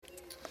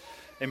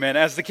Amen.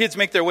 As the kids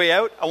make their way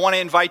out, I want to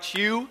invite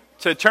you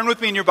to turn with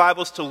me in your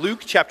Bibles to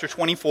Luke chapter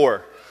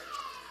 24.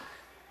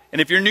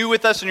 And if you're new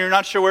with us and you're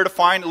not sure where to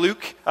find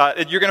Luke,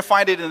 you're going to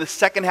find it in the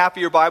second half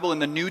of your Bible in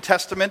the New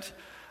Testament.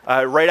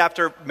 Right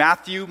after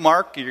Matthew,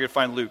 Mark, you're going to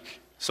find Luke.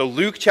 So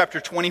Luke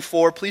chapter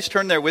 24, please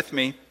turn there with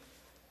me.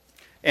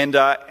 And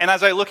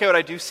as I look out,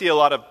 I do see a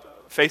lot of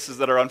faces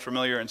that are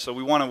unfamiliar, and so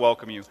we want to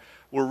welcome you.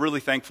 We're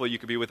really thankful you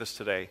could be with us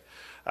today.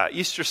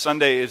 Easter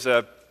Sunday is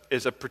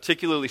a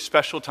particularly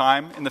special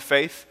time in the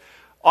faith.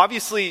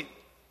 Obviously,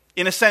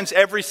 in a sense,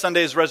 every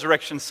Sunday is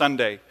Resurrection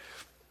Sunday.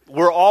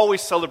 We're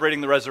always celebrating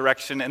the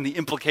resurrection and the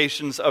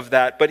implications of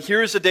that. But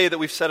here is a day that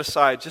we've set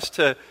aside just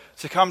to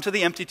come to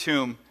the empty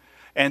tomb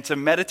and to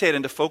meditate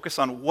and to focus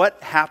on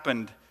what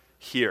happened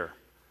here.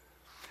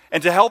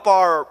 And to help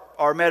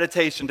our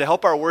meditation, to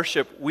help our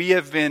worship, we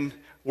have been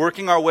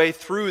working our way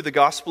through the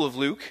Gospel of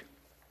Luke.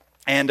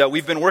 And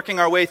we've been working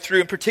our way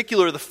through, in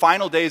particular, the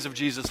final days of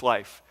Jesus'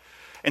 life.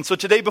 And so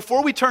today,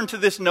 before we turn to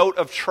this note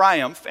of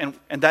triumph,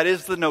 and that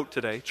is the note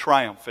today,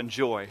 triumph and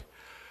joy.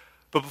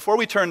 But before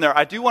we turn there,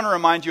 I do want to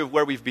remind you of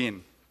where we've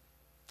been.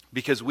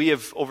 Because we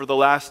have, over the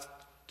last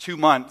 2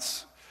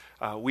 months,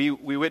 we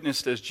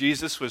witnessed as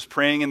Jesus was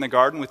praying in the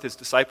garden with his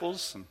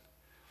disciples.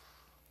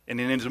 And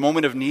in his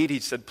moment of need,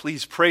 he said,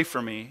 "Please pray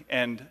for me."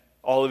 And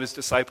all of his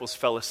disciples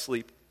fell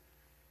asleep.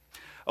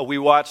 We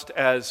watched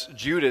as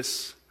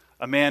Judas,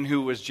 a man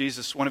who was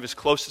Jesus, one of his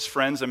closest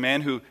friends, a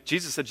man who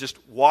Jesus had just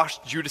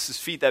washed Judas's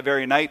feet that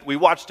very night. We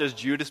watched as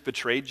Judas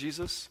betrayed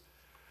Jesus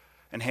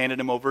and handed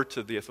him over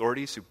to the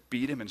authorities who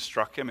beat him and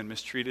struck him and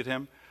mistreated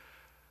him.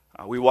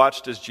 We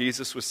watched as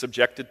Jesus was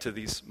subjected to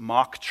these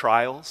mock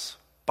trials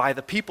by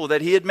the people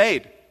that he had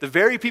made, the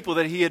very people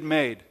that he had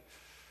made,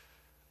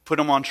 put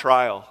him on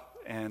trial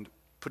and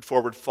put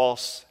forward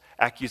false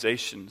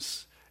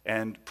accusations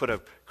and put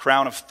a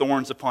crown of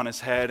thorns upon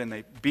his head, and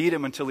they beat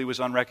him until he was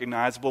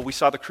unrecognizable. We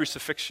saw the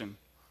crucifixion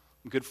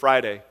on Good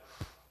Friday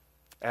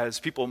as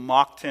people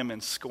mocked him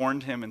and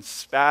scorned him and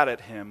spat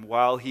at him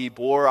while he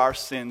bore our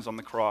sins on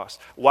the cross.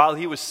 While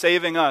he was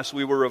saving us,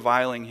 we were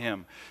reviling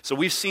him. So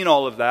we've seen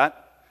all of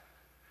that,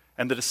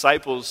 and the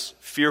disciples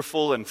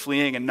fearful and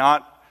fleeing and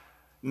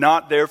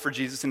not there for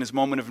Jesus in his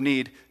moment of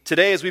need.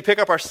 Today, as we pick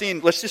up our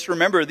scene, let's just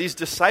remember these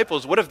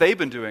disciples, what have they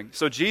been doing?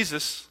 So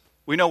Jesus,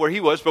 we know where he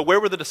was, but where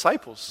were the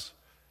disciples?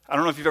 I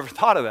don't know if you've ever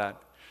thought of that.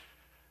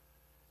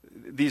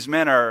 These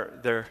men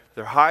they're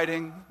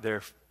hiding,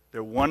 they're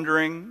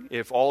wondering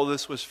if all of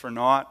this was for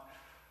naught.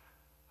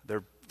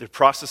 They're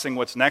processing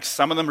what's next.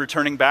 Some of them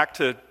returning back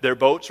to their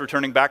boats,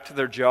 returning back to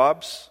their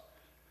jobs.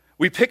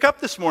 We pick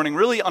up this morning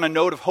really on a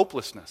note of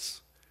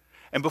hopelessness.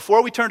 And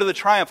before we turn to the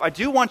triumph, I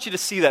do want you to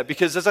see that,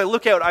 because as I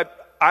look out,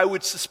 I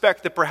would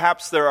suspect that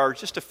perhaps there are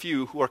just a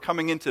few who are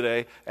coming in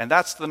today, and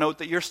that's the note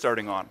that you're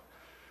starting on.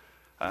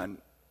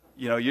 And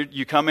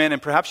you come in and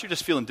perhaps you're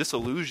just feeling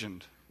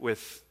disillusioned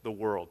with the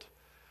world.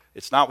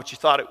 It's not what you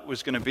thought it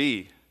was going to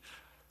be.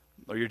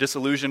 Or you're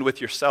disillusioned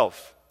with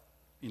yourself.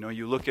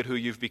 You look at who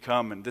you've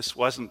become, and this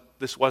wasn't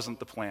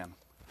the plan.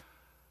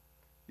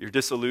 You're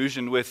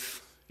disillusioned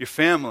with your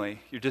family.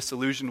 You're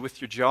disillusioned with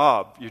your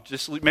job.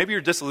 Maybe you're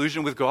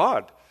disillusioned with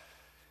God.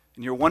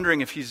 And you're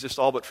wondering if he's just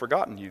all but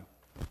forgotten you.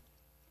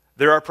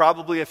 There are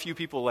probably a few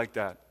people like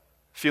that,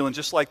 feeling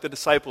just like the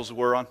disciples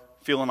were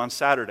feeling on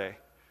Saturday.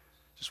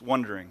 Just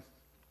wondering.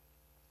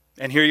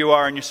 And here you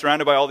are, and you're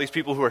surrounded by all these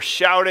people who are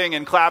shouting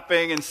and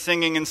clapping and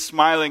singing and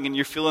smiling, and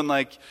you're feeling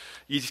like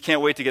you just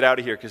can't wait to get out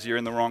of here because you're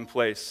in the wrong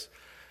place.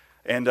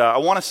 And I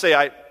want to say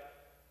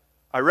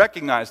I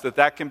recognize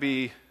that can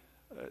be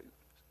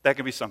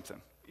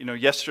something.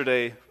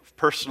 Yesterday,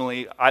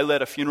 personally, I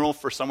led a funeral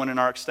for someone in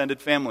our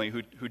extended family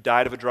who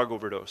died of a drug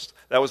overdose.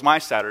 That was my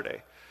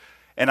Saturday.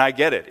 And I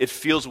get it. It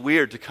feels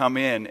weird to come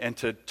in and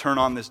to turn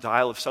on this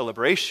dial of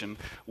celebration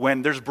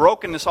when there's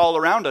brokenness all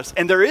around us.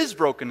 And there is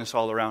brokenness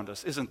all around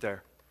us, isn't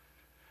there?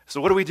 So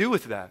what do we do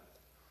with that?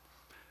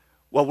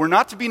 Well, we're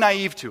not to be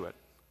naive to it.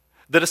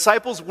 The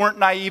disciples weren't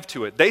naive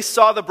to it. They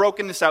saw the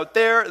brokenness out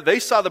there. They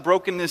saw the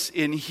brokenness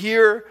in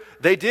here.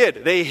 They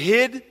did. They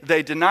hid.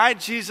 They denied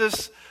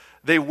Jesus.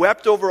 They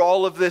wept over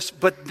all of this.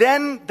 But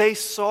then they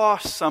saw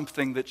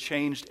something that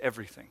changed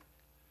everything.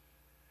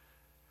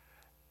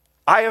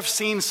 I have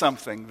seen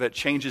something that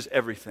changes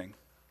everything.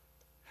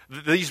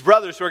 These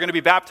brothers who are going to be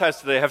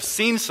baptized today have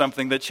seen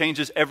something that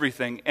changes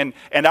everything. And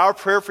our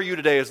prayer for you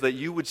today is that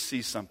you would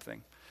see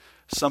something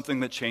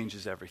that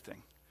changes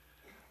everything.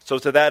 So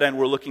to that end,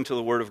 we're looking to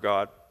the Word of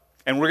God.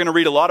 And we're going to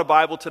read a lot of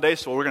Bible today,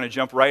 so we're going to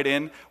jump right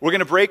in. We're going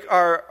to break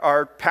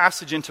our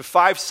passage into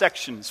 5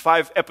 sections,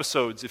 5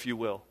 episodes, if you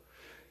will.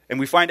 And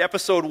we find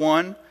episode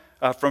 1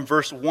 from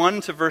verse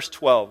 1 to verse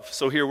 12.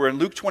 So here we're in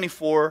Luke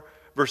 24,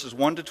 verses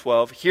 1 to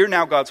 12. Hear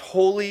now God's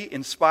holy,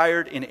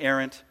 inspired,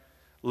 inerrant,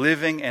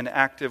 living, and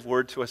active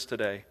word to us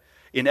today.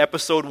 In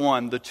episode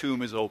 1, the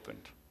tomb is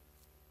opened.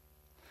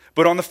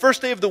 But on the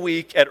first day of the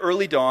week, at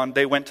early dawn,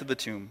 they went to the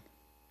tomb,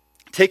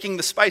 taking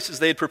the spices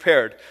they had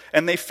prepared,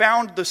 and they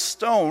found the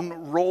stone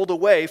rolled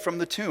away from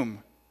the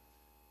tomb.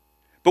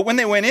 But when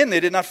they went in, they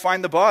did not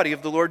find the body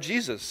of the Lord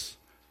Jesus.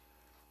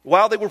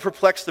 While they were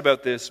perplexed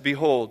about this,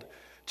 behold,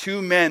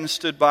 two men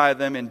stood by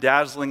them in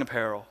dazzling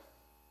apparel.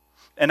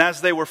 And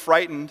as they were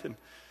frightened and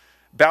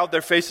bowed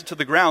their faces to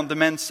the ground, the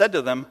men said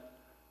to them,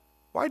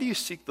 "Why do you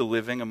seek the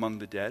living among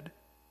the dead?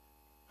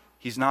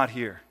 He's not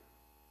here,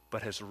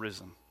 but has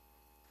risen.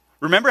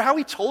 Remember how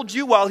he told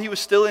you while he was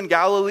still in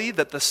Galilee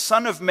that the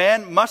Son of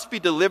Man must be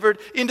delivered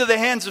into the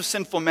hands of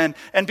sinful men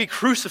and be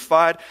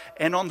crucified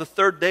and on the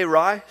third day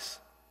rise?"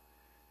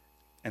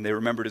 And they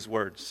remembered his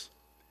words.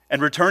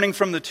 And returning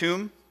from the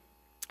tomb,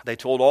 they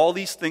told all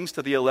these things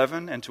to the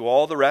 11 and to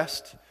all the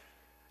rest.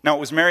 Now it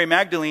was Mary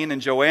Magdalene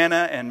and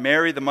Joanna and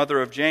Mary, the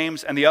mother of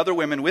James, and the other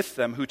women with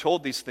them who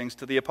told these things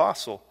to the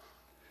apostle.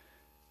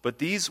 But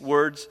these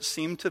words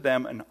seemed to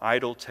them an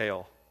idle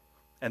tale,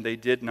 and they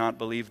did not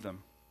believe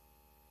them.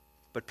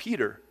 But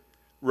Peter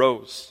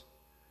rose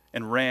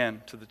and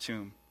ran to the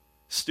tomb,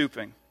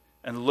 stooping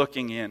and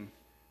looking in.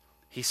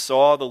 He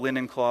saw the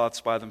linen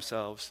cloths by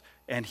themselves,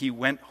 and he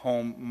went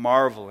home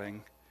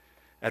marveling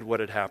at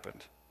what had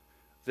happened.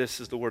 This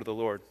is the word of the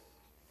Lord.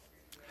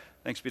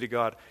 Thanks be to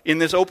God. In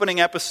this opening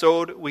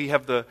episode, we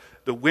have the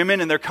women,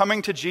 and they're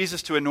coming to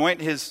Jesus to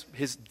anoint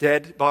his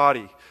dead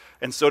body.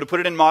 And so to put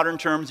it in modern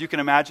terms, you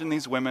can imagine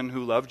these women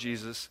who love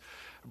Jesus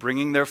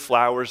bringing their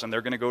flowers, and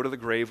they're going to go to the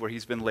grave where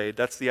he's been laid.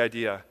 That's the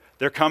idea.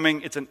 They're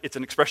coming. It's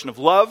an expression of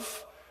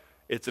love.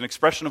 It's an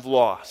expression of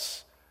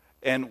loss.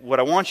 And what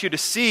I want you to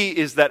see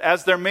is that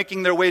as they're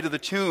making their way to the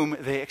tomb,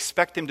 they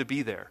expect him to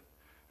be there.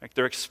 Like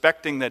they're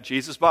expecting that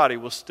Jesus' body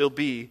will still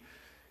be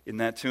in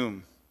that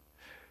tomb.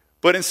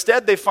 But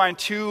instead, they find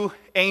two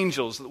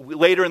angels.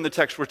 Later in the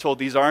text, we're told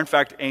these are, in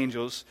fact,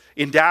 angels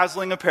in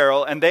dazzling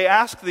apparel. And they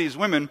ask these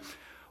women,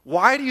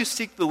 "Why do you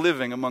seek the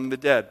living among the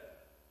dead?"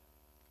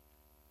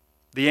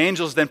 The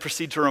angels then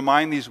proceed to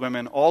remind these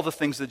women all the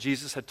things that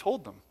Jesus had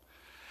told them.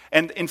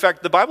 And in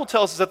fact, the Bible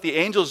tells us that the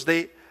angels,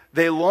 they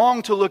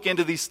long to look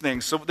into these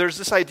things. So there's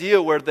this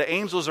idea where the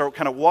angels are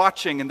kind of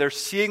watching and they're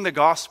seeing the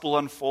gospel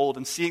unfold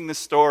and seeing this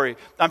story.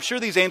 I'm sure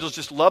these angels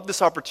just love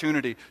this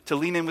opportunity to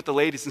lean in with the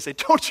ladies and say,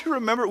 "Don't you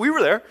remember? We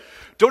were there.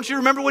 Don't you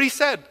remember what he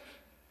said?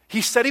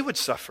 He said he would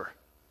suffer.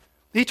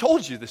 He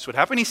told you this would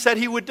happen. He said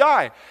he would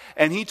die.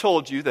 And he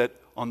told you that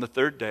on the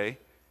third day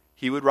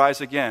he would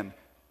rise again.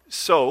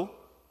 So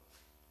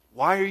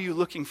why are you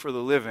looking for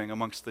the living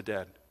amongst the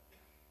dead?"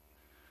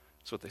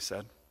 That's what they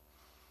said.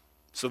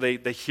 So they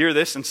hear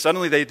this, and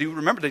suddenly they do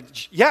remember,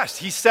 yes,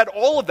 he said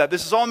all of that.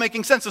 This is all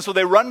making sense. And so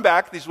they run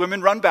back, these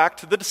women run back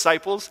to the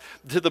disciples,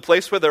 to the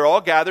place where they're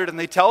all gathered, and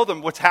they tell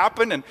them what's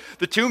happened, and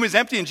the tomb is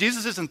empty, and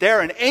Jesus isn't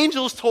there, and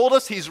angels told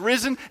us he's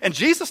risen, and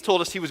Jesus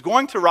told us he was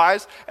going to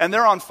rise, and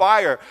they're on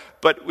fire.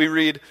 But we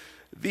read,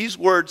 these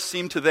words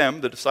seemed to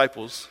them, the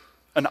disciples,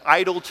 an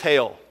idle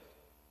tale,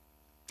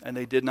 and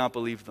they did not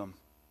believe them.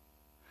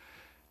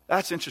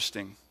 That's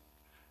interesting.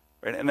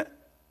 Right?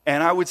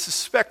 And I would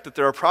suspect that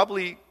there are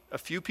probably a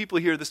few people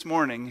here this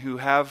morning who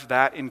have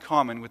that in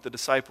common with the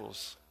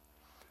disciples.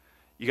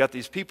 You got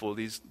these people,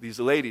 these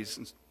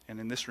ladies, and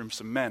in this room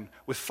some men,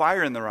 with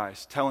fire in their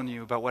eyes, telling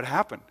you about what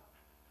happened.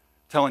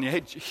 Telling you,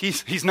 hey,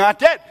 he's not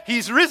dead,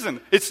 he's risen.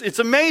 It's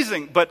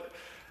amazing, but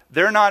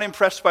they're not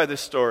impressed by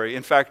this story.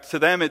 In fact, to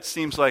them it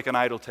seems like an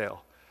idle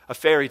tale, a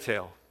fairy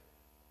tale.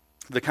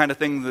 The kind of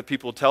thing that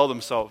people tell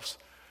themselves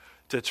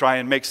to try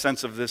and make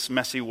sense of this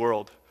messy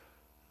world.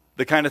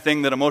 The kind of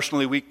thing that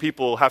emotionally weak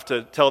people have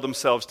to tell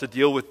themselves to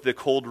deal with the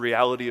cold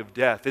reality of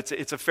death.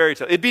 It's a fairy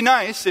tale. It'd be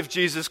nice if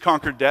Jesus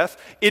conquered death.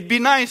 It'd be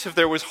nice if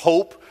there was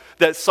hope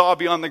that saw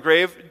beyond the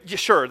grave. Yeah,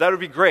 sure, that would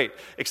be great,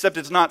 except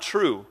it's not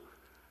true.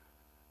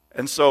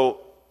 And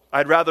so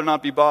I'd rather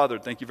not be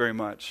bothered, thank you very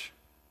much.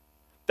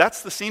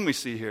 That's the scene we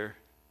see here.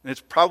 And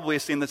it's probably a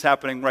scene that's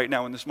happening right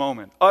now in this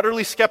moment.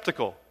 Utterly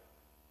skeptical.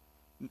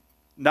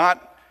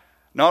 Not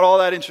all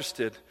that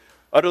interested.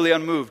 Utterly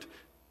unmoved.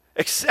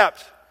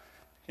 Except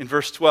in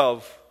verse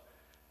 12,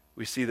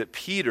 we see that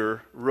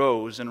Peter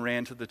rose and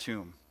ran to the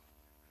tomb.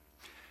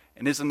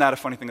 And isn't that a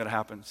funny thing that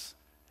happens?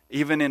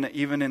 Even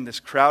in this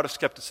crowd of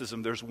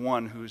skepticism, there's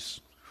one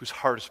whose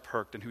heart is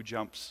perked and who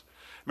jumps.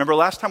 Remember,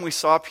 last time we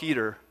saw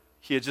Peter,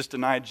 he had just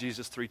denied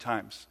Jesus 3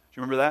 times.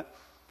 Do you remember that?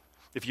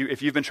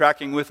 If you've been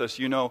tracking with us,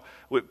 you know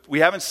we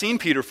haven't seen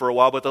Peter for a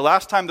while, but the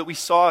last time that we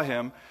saw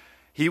him,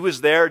 he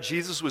was there.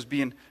 Jesus was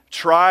being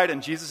tried,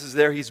 and Jesus is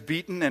there. He's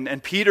beaten,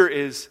 and Peter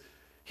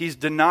he's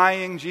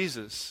denying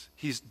Jesus.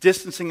 He's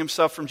distancing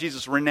himself from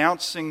Jesus,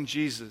 renouncing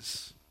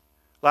Jesus.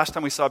 Last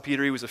time we saw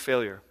Peter, he was a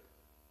failure.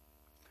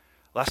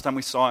 Last time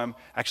we saw him,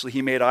 actually,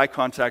 he made eye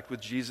contact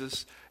with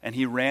Jesus, and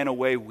he ran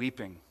away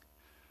weeping.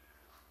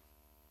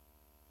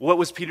 What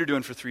was Peter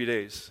doing for 3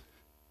 days?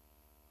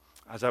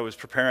 As I was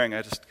preparing,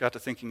 I just got to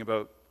thinking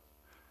about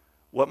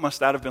what must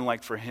that have been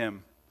like for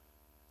him.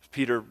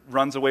 Peter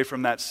runs away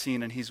from that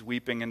scene and he's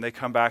weeping, and they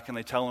come back and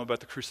they tell him about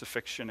the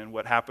crucifixion and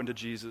what happened to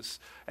Jesus.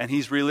 And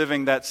he's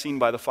reliving that scene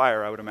by the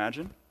fire, I would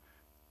imagine.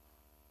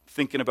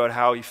 Thinking about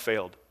how he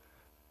failed,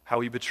 how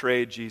he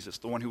betrayed Jesus,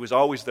 the one who was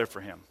always there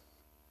for him.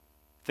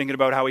 Thinking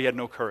about how he had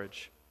no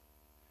courage.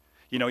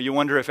 You know, you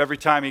wonder if every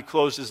time he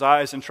closed his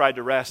eyes and tried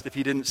to rest, if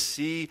he didn't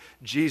see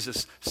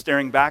Jesus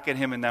staring back at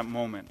him in that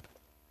moment.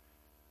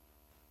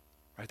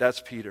 Right,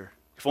 that's Peter.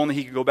 If only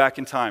he could go back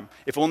in time.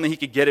 If only he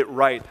could get it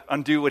right,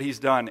 undo what he's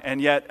done.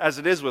 And yet, as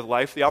it is with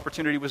life, the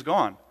opportunity was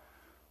gone.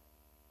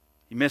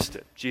 He missed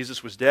it.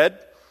 Jesus was dead.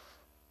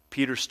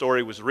 Peter's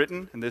story was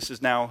written, and this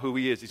is now who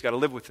he is. He's got to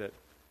live with it.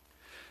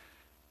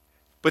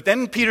 But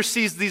then Peter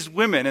sees these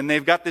women, and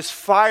they've got this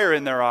fire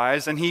in their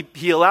eyes, and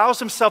he allows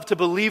himself to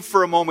believe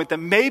for a moment that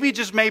maybe,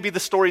 just maybe,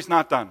 the story's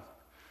not done.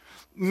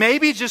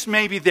 Maybe, just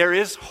maybe, there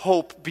is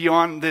hope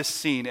beyond this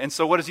scene. And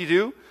so what does he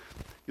do?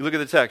 You look at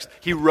the text.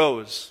 He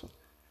rose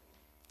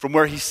from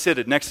where he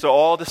seated next to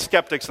all the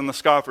skeptics and the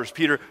scoffers.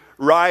 Peter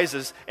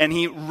rises, and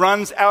he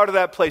runs out of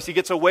that place. He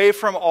gets away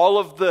from all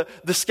of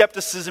the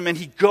skepticism, and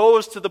he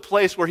goes to the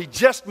place where he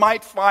just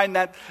might find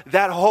that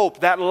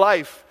hope, that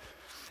life.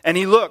 And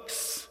he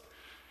looks,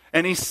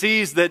 and he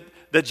sees that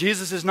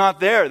Jesus is not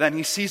there. Then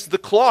he sees the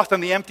cloth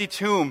and the empty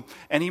tomb,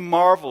 and he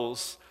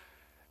marvels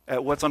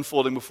at what's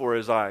unfolding before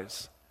his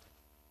eyes.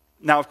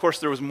 Now, of course,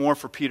 there was more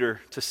for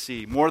Peter to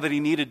see, more that he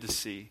needed to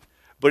see.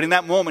 But in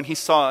that moment, he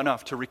saw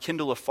enough to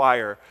rekindle a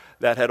fire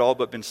that had all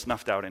but been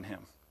snuffed out in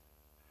him.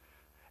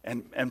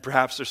 And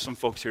perhaps there's some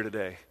folks here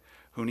today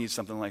who need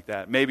something like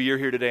that. Maybe you're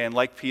here today, and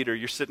like Peter,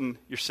 you're sitting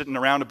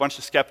around a bunch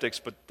of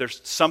skeptics, but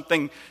there's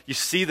something, you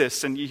see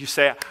this, and you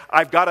say,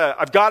 I've got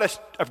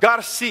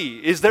to see.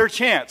 Is there a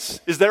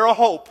chance? Is there a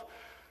hope?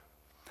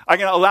 I'm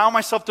going to allow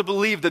myself to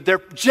believe that there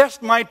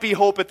just might be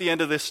hope at the end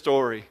of this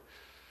story.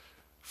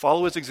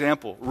 Follow his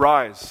example.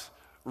 Rise,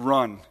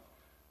 run,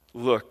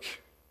 look,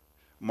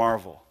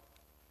 marvel.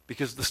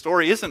 Because the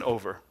story isn't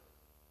over.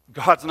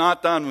 God's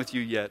not done with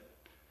you yet.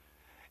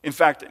 In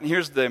fact, and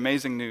here's the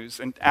amazing news,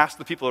 and ask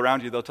the people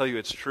around you, they'll tell you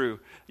it's true.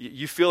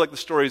 You feel like the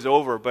story's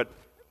over, but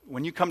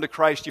when you come to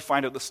Christ, you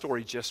find out the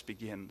story just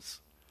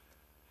begins.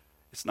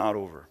 It's not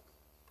over.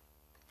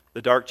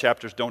 The dark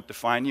chapters don't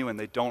define you, and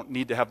they don't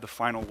need to have the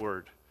final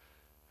word.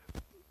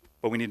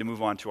 But we need to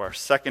move on to our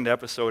second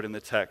episode in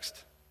the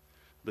text.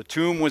 The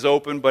tomb was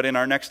open, but in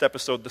our next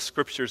episode, the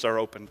scriptures are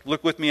opened.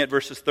 Look with me at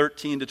verses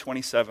 13 to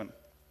 27.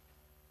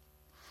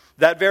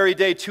 That very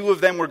day, 2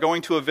 of them were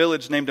going to a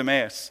village named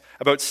Emmaus,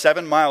 about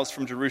 7 miles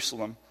from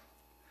Jerusalem.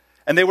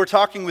 And they were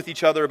talking with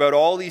each other about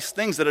all these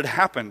things that had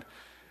happened.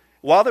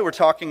 While they were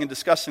talking and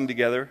discussing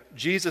together,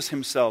 Jesus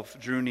himself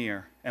drew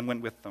near and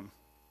went with them.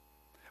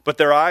 But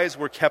their eyes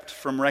were kept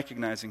from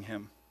recognizing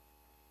him.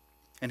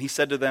 And he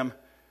said to them,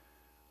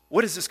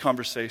 "What is this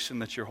conversation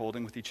that you're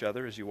holding with each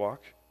other as you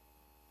walk?"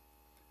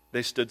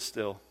 They stood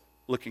still,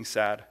 looking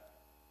sad.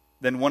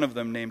 Then one of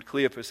them, named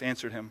Cleopas,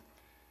 answered him,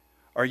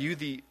 "Are you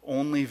the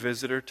only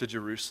visitor to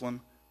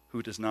Jerusalem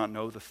who does not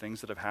know the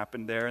things that have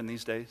happened there in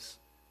these days?"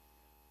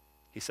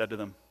 He said to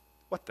them,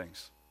 "What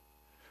things?"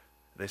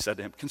 They said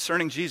to him,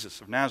 "Concerning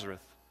Jesus of Nazareth,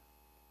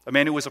 a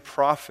man who was a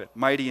prophet,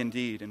 mighty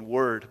indeed in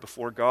word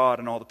before God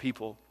and all the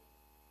people.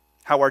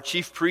 How our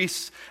chief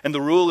priests and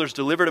the rulers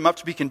delivered him up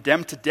to be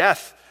condemned to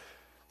death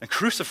and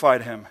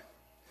crucified him.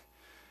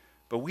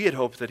 But we had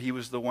hoped that he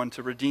was the one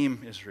to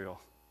redeem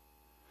Israel."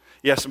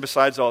 Yes, and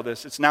besides all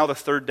this, it's now the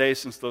 3rd day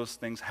since those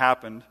things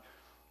happened.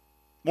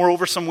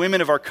 Moreover, some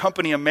women of our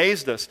company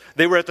amazed us.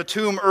 They were at the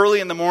tomb early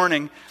in the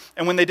morning,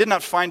 and when they did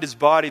not find his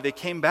body, they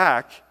came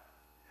back,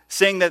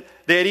 saying that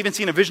they had even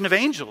seen a vision of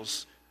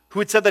angels who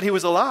had said that he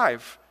was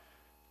alive.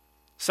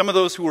 Some of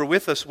those who were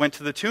with us went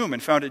to the tomb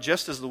and found it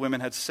just as the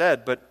women had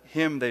said, but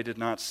him they did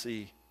not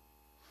see.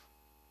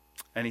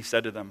 And he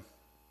said to them,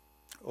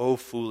 "O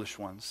foolish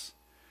ones,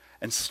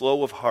 and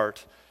slow of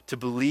heart to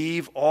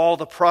believe all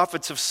the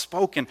prophets have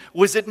spoken.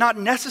 Was it not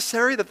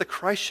necessary that the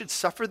Christ should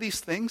suffer these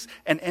things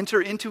and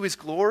enter into his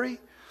glory?"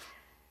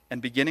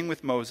 And beginning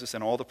with Moses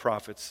and all the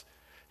prophets,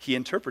 he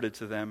interpreted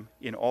to them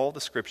in all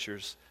the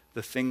scriptures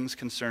the things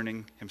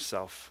concerning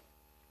himself.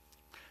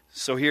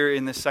 So here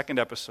in this second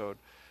episode,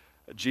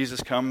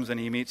 Jesus comes and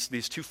he meets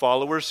these 2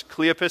 followers,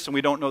 Cleopas, and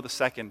we don't know the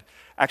second.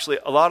 Actually,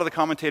 a lot of the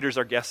commentators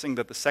are guessing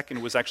that the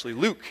second was actually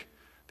Luke,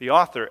 the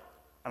author.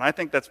 And I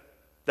think that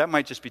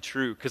might just be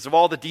true, because of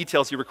all the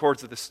details he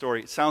records of this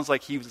story. It sounds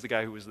like he was the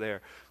guy who was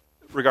there.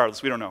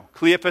 Regardless, we don't know.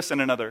 Cleopas and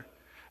another.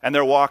 And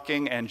they're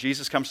walking, and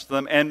Jesus comes to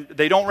them, and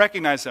they don't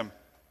recognize him.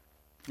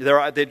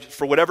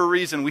 For whatever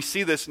reason, we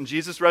see this in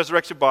Jesus'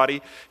 resurrected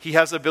body. He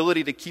has the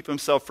ability to keep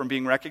himself from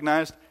being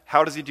recognized.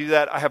 How does he do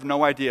that? I have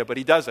no idea, but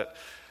he does it.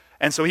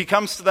 And so he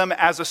comes to them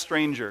as a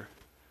stranger.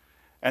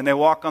 And they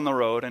walk on the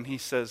road, and he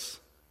says,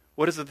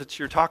 "What is it that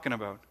you're talking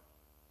about?"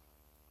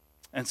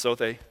 And so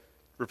they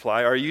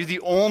reply, "Are you the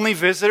only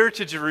visitor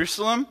to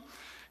Jerusalem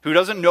who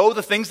doesn't know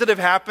the things that have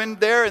happened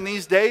there in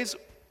these days?"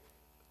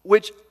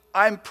 Which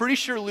I'm pretty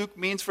sure Luke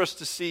means for us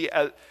to see.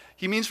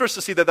 He means for us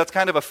to see that that's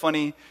kind of a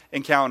funny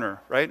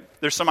encounter, right?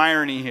 There's some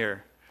irony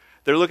here.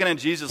 They're looking at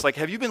Jesus like,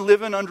 "Have you been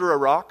living under a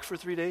rock for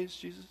 3 days,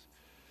 Jesus?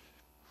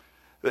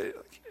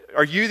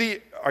 Are you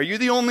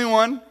the only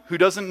one who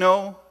doesn't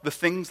know the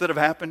things that have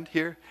happened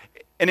here?"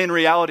 And in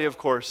reality, of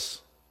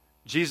course,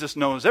 Jesus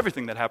knows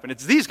everything that happened.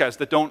 It's these guys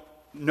that don't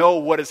know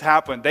what has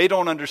happened. They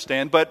don't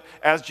understand, but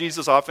as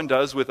Jesus often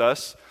does with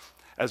us,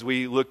 as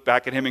we look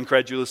back at him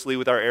incredulously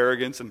with our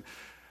arrogance, and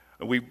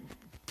we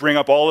bring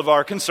up all of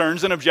our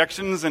concerns and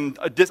objections and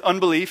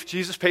unbelief,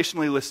 Jesus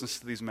patiently listens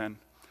to these men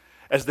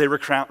as they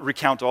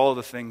recount all of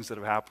the things that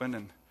have happened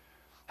and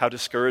how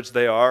discouraged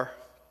they are.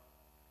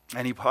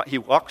 And he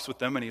walks with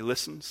them and he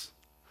listens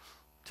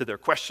to their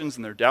questions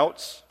and their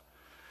doubts.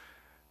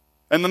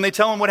 And then they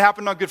tell him what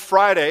happened on Good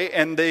Friday,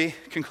 and they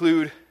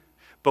conclude,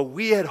 but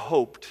we had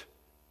hoped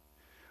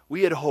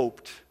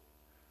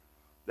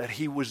that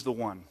he was the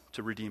one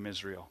to redeem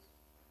Israel.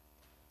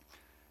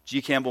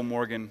 G. Campbell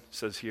Morgan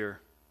says here,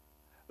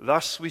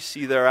 thus we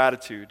see their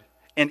attitude,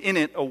 and in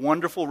it a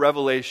wonderful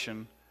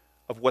revelation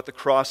of what the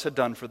cross had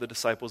done for the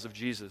disciples of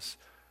Jesus.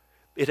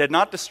 It had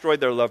not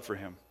destroyed their love for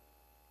him,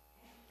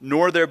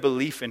 nor their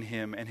belief in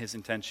him and his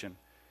intention,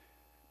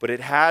 but it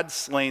had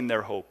slain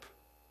their hope.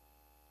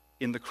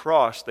 In the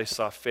cross they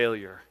saw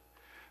failure.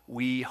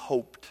 We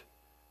hoped.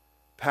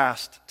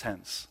 Past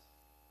tense.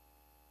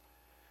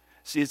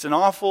 See, it's an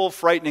awful,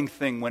 frightening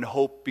thing when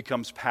hope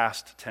becomes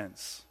past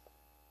tense.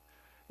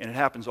 And it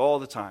happens all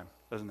the time,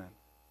 doesn't it?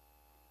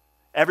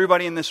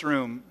 Everybody in this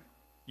room,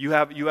 you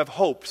have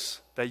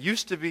hopes that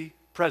used to be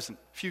present,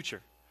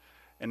 future,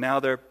 and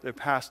now they're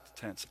past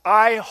tense.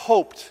 I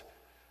hoped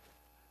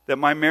that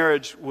my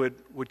marriage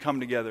would come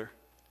together.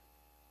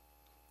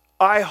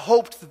 I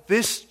hoped that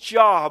this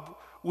job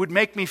would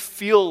make me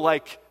feel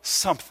like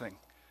something,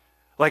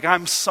 like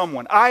I'm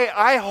someone.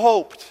 I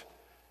hoped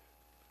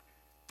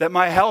that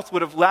my health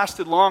would have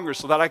lasted longer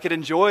so that I could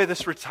enjoy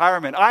this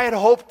retirement. I had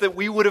hoped that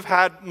we would have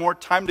had more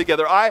time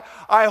together. I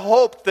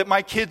hoped that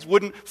my kids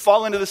wouldn't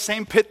fall into the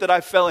same pit that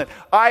I fell in.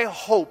 I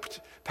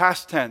hoped,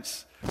 past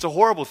tense. It's a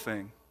horrible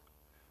thing.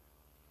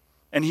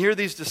 And here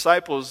these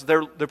disciples,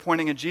 they're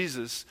pointing at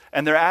Jesus,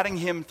 and they're adding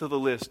him to the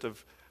list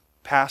of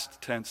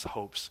past tense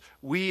hopes.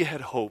 We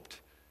had hoped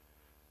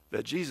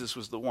that Jesus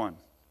was the one,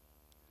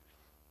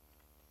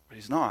 but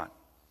he's not.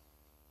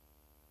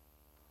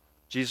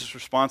 Jesus'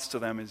 response to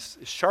them is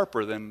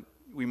sharper than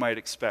we might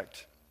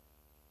expect.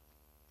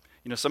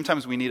 You know,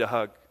 sometimes we need a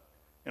hug.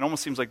 It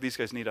almost seems like these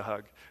guys need a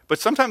hug. But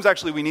sometimes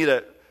actually we need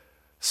a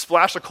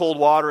splash of cold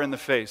water in the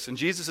face. And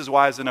Jesus is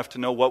wise enough to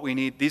know what we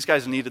need. These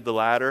guys needed the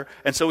latter.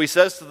 And so he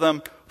says to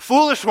them,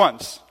 foolish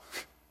ones,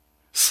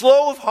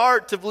 slow of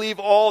heart to believe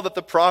all that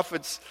the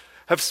prophets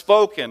have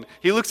spoken.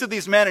 He looks at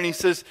these men and he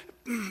says,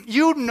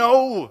 you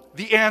know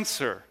the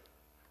answer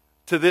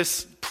to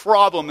this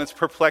problem that's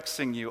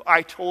perplexing you.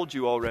 I told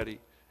you already.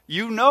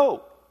 You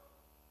know.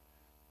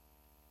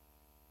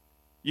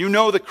 You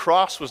know the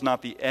cross was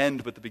not the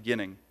end but the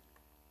beginning.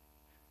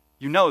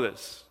 You know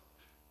this.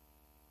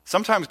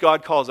 Sometimes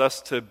God calls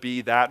us to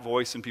be that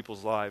voice in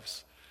people's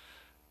lives.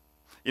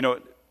 You know,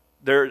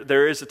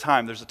 there is a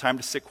time. There's a time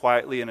to sit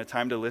quietly and a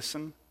time to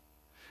listen.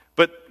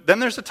 But then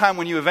there's a time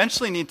when you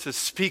eventually need to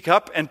speak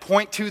up and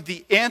point to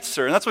the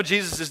answer. And that's what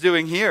Jesus is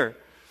doing here.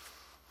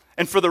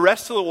 And for the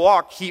rest of the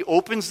walk, he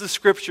opens the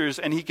scriptures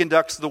and he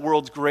conducts the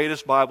world's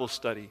greatest Bible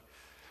study.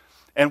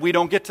 And we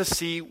don't get to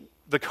see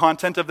the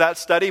content of that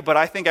study, but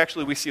I think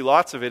actually we see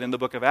lots of it in the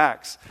book of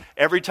Acts.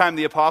 Every time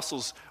the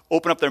apostles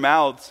open up their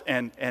mouths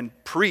and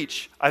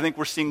preach, I think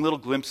we're seeing little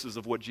glimpses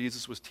of what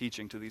Jesus was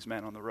teaching to these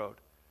men on the road.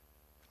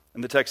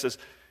 And the text says,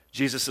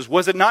 Jesus says,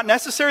 was it not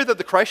necessary that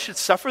the Christ should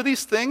suffer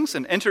these things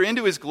and enter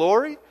into his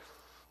glory?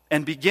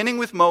 And beginning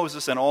with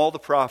Moses and all the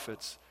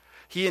prophets,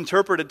 he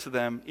interpreted to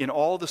them in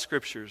all the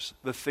scriptures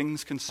the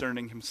things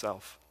concerning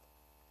himself.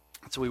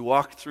 And so he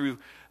walked through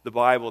the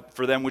Bible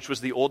for them, which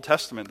was the Old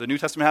Testament. The New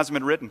Testament hasn't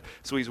been written.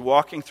 So he's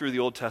walking through the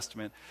Old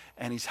Testament,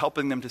 and he's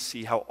helping them to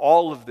see how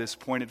all of this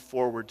pointed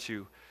forward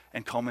to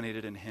and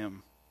culminated in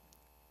him.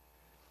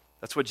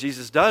 That's what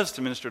Jesus does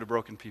to minister to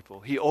broken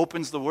people. He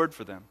opens the word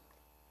for them.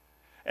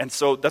 And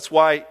so that's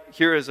why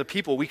here as a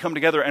people, we come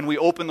together and we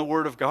open the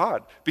Word of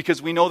God,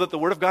 because we know that the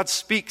Word of God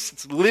speaks.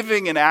 It's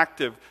living and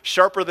active,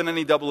 sharper than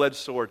any double-edged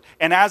sword.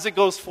 And as it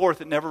goes forth,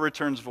 it never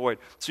returns void.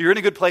 So you're in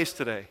a good place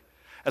today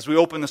as we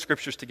open the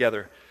Scriptures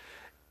together.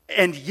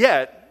 And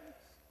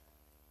yet,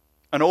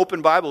 an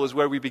open Bible is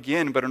where we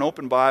begin, but an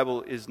open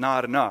Bible is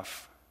not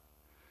enough.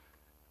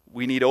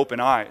 We need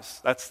open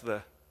eyes. That's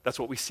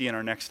what we see in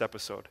our next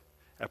episode,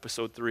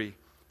 episode 3.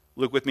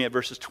 Look with me at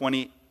verses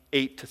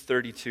 28 to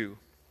 32.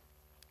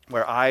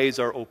 Where eyes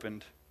are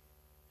opened.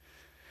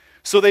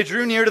 So they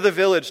drew near to the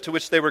village to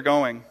which they were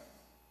going.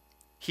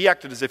 He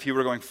acted as if he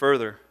were going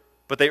further,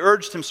 but they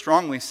urged him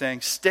strongly,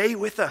 saying, stay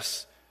with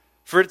us,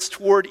 for it's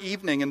toward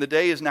evening, and the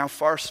day is now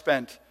far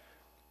spent.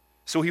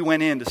 So he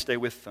went in to stay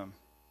with them.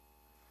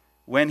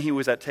 When he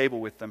was at table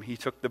with them, he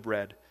took the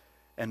bread,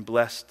 and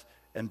blessed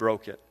and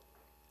broke it,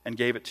 and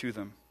gave it to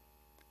them.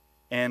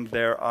 And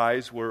their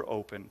eyes were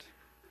opened,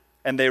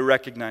 and they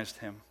recognized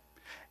him.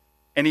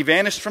 And he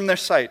vanished from their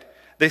sight.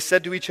 They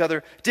said to each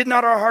other, did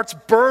not our hearts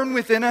burn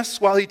within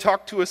us while he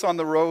talked to us on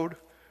the road,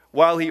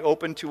 while he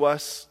opened to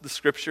us the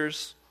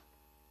scriptures?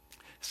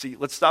 See,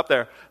 let's stop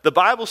there. The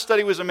Bible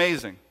study was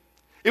amazing.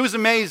 It was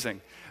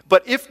amazing.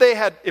 But if they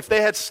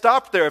had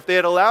stopped there, if they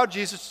had allowed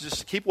Jesus to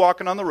just keep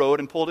walking on the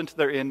road and pulled into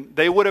their inn,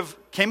 they would have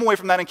came away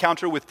from that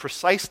encounter with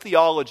precise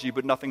theology,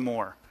 but nothing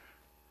more.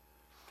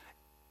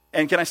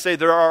 And can I say,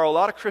 there are a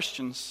lot of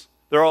Christians,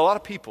 there are a lot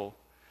of people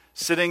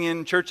sitting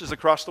in churches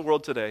across the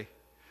world today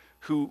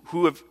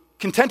who have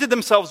contented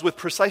themselves with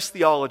precise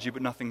theology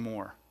but nothing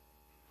more.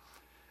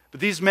 But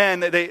these men,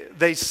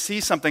 they see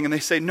something and they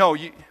say, no,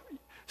 you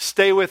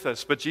stay with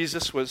us. But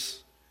Jesus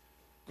was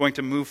going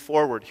to move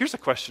forward. Here's a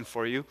question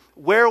for you.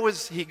 Where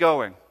was he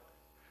going?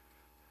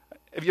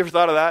 Have you ever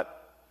thought of that?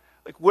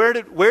 Like, where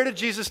did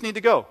Jesus need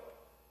to go?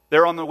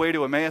 They're on the way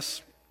to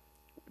Emmaus.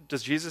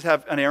 Does Jesus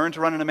have an errand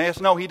to run in Emmaus?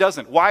 No, he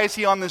doesn't. Why is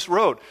he on this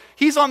road?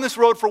 He's on this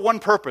road for one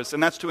purpose,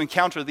 and that's to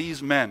encounter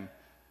these men.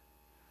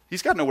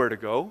 He's got nowhere to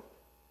go.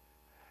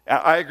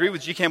 I agree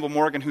with G. Campbell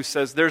Morgan, who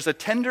says there's a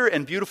tender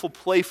and beautiful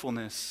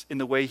playfulness in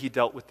the way he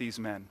dealt with these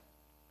men.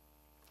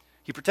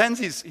 He pretends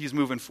he's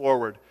moving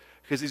forward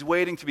because he's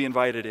waiting to be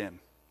invited in.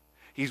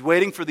 He's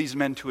waiting for these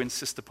men to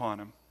insist upon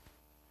him.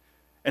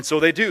 And so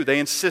they do. They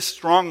insist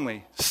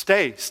strongly.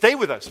 Stay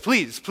with us,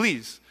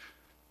 please.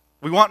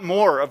 We want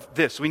more of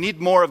this. We need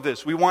more of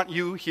this. We want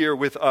you here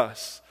with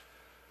us.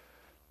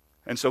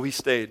 And so he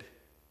stayed.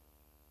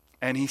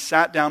 And he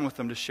sat down with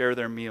them to share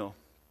their meal.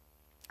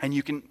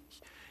 And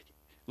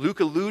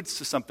Luke alludes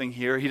to something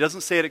here. He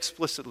doesn't say it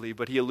explicitly,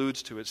 but he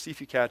alludes to it. See if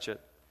you catch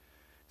it.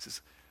 He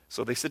says,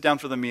 so they sit down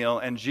for the meal,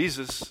 and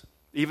Jesus,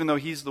 even though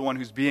he's the one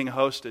who's being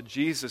hosted,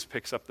 Jesus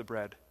picks up the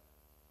bread.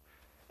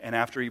 And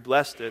after he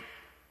blessed it,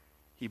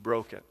 he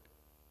broke it.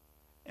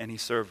 And he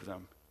served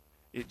them.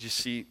 You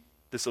see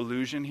this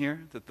allusion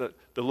here? That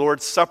the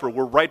Lord's Supper,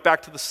 we're right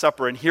back to the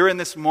supper. And here in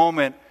this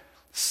moment,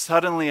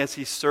 suddenly as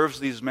he serves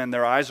these men,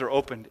 their eyes are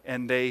opened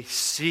and they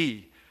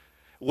see.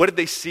 What did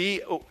they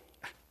see? Oh,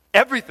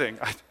 everything.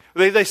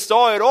 They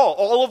saw it all.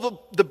 All of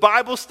the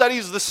Bible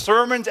studies, the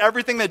sermons,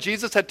 everything that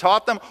Jesus had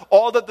taught them,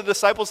 all that the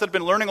disciples had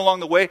been learning along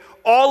the way,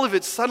 all of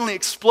it suddenly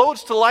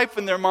explodes to life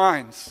in their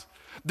minds.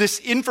 This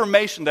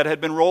information that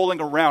had been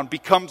rolling around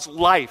becomes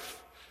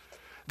life.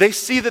 They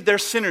see that they're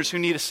sinners who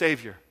need a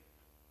Savior.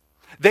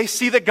 They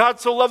see that God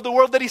so loved the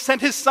world that he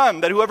sent his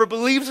Son, that whoever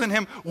believes in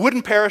him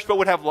wouldn't perish but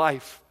would have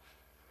life.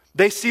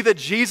 They see that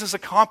Jesus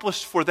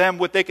accomplished for them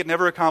what they could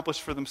never accomplish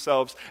for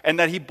themselves, and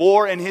that he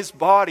bore in his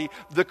body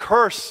the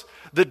curse,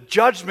 the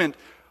judgment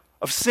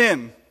of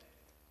sin.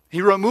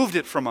 He removed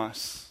it from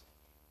us.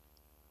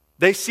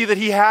 They see that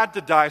he had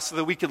to die so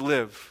that we could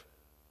live.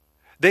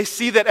 They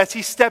see that as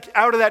he stepped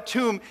out of that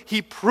tomb,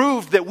 he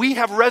proved that we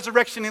have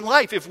resurrection in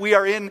life if we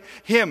are in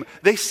him.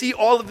 They see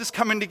all of this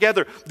coming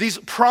together. These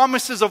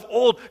promises of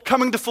old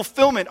coming to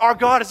fulfillment. Our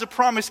God is a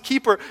promise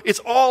keeper.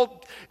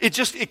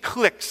 It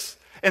clicks.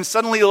 And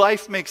suddenly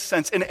life makes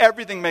sense and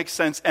everything makes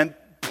sense. And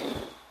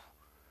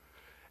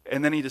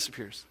then he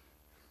disappears.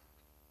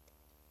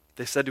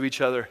 They said to each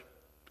other,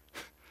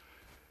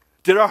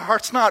 did our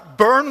hearts not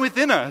burn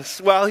within us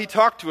while he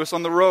talked to us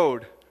on the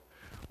road?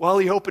 While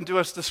he opened to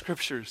us the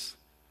scriptures?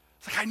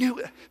 It's like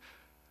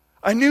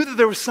I knew that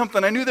there was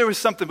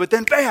something, but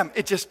then bam,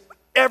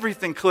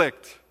 everything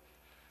clicked.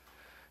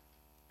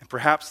 And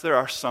perhaps there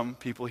are some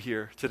people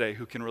here today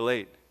who can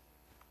relate.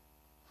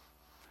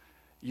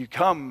 You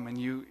come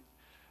and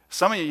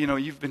some of you,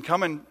 you've been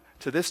coming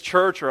to this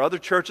church or other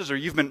churches, or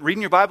you've been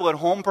reading your Bible at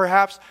home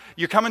perhaps.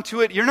 You're coming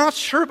to it, you're not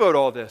sure about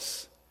all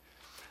this.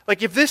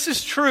 Like if this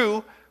is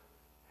true,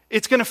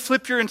 it's going to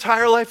flip your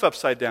entire life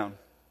upside down.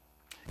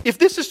 If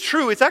this is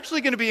true, it's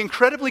actually going to be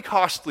incredibly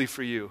costly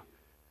for you.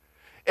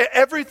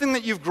 Everything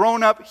that you've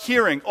grown up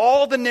hearing,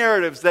 all the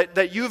narratives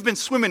that you've been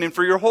swimming in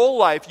for your whole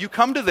life, you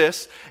come to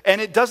this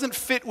and it doesn't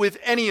fit with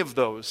any of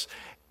those.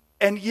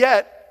 And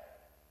yet,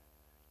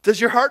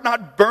 does your heart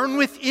not burn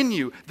within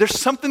you? There's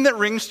something that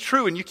rings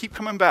true and you keep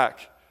coming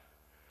back.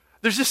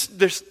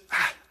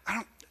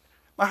 My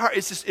heart,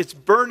 it's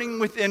burning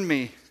within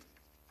me.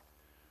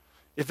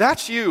 If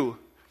that's you,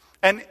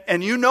 and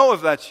you know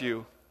if that's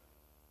you,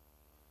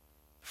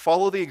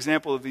 follow the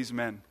example of these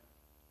men.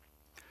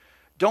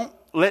 Don't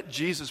let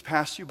Jesus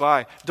pass you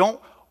by.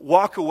 Don't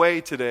walk away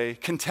today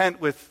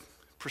content with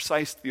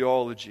precise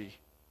theology.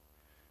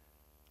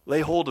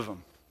 Lay hold of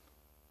him.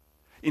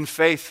 In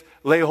faith,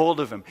 lay hold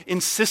of him.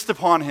 Insist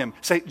upon him.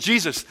 Say,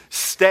 Jesus,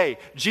 stay.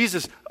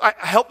 Jesus,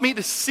 help me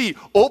to see.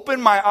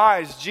 Open my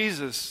eyes,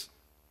 Jesus.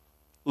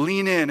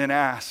 Lean in and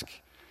ask.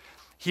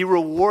 He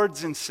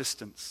rewards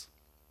insistence.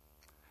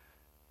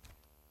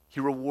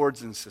 He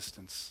rewards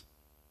insistence.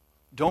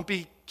 Don't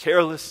be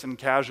careless and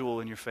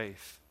casual in your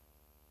faith.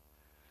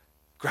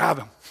 Grab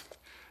him.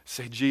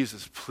 Say,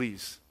 Jesus,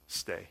 please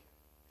stay.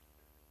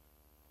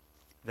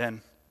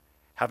 Then,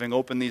 having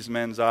opened these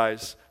men's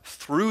eyes,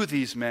 through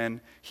these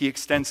men, he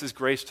extends his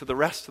grace to the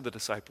rest of the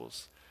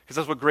disciples. Because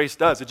that's what grace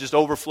does. It just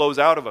overflows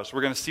out of us.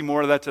 We're going to see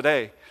more of that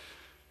today.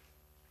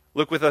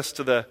 Look with us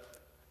to the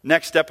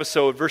next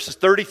episode, verses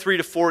 33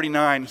 to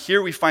 49.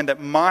 Here we find that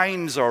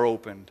minds are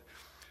opened.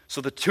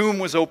 So the tomb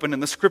was open,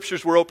 and the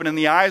scriptures were open, and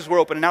the eyes were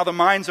open, and now the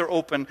minds are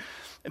open.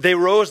 They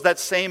rose that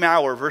same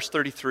hour, verse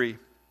 33.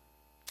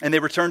 And they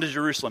returned to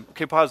Jerusalem.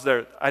 Okay, pause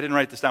there. I didn't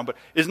write this down, but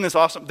isn't this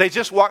awesome? They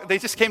just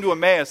came to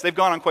Emmaus. They've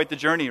gone on quite the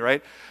journey,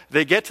 right?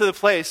 They get to the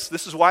place.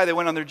 This is why they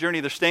went on their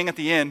journey. They're staying at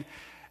the inn.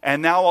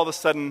 And now all of a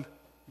sudden,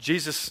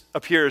 Jesus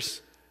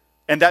appears.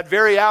 And that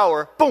very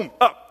hour, boom,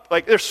 up.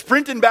 Like they're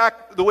sprinting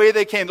back the way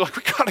they came. They're like,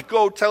 we got to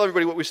go tell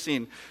everybody what we've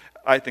seen.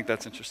 I think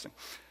that's interesting.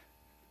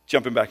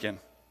 Jumping back in.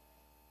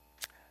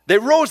 They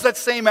rose that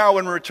same hour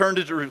and returned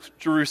to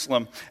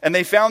Jerusalem, and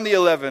they found the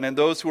 11 and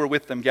those who were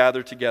with them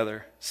gathered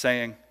together,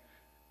 saying,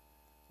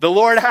 the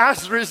Lord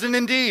has risen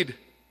indeed.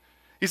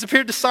 He's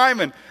appeared to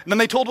Simon. And then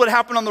they told what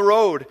happened on the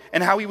road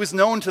and how he was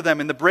known to them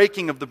in the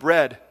breaking of the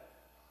bread.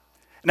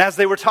 And as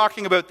they were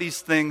talking about these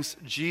things,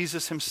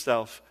 Jesus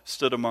himself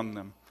stood among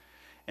them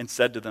and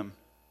said to them,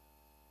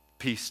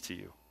 peace to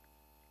you.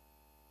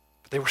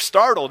 But they were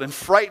startled and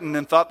frightened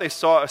and thought they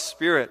saw a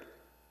spirit.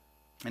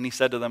 And he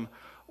said to them,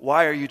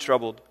 why are you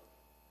troubled?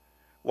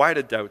 Why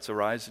did doubts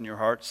arise in your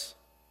hearts?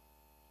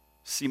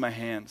 See my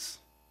hands,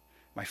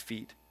 my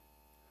feet,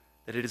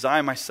 that it is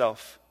I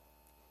myself.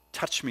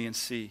 Touch me and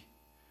see.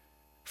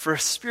 For a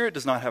spirit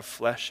does not have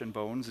flesh and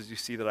bones, as you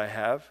see that I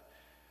have.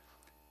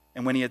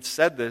 And when he had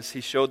said this,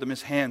 he showed them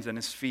his hands and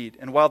his feet.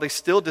 And while they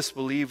still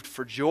disbelieved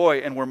for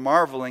joy and were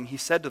marveling, he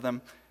said to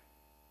them,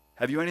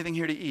 have you anything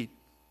here to eat?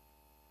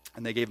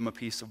 And they gave him a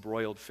piece of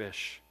broiled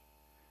fish.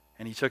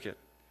 And he took it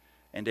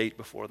and ate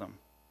before them.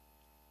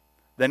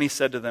 Then he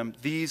said to them,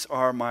 these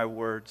are my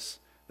words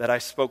that I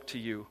spoke to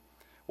you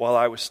while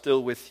I was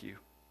still with you,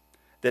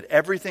 that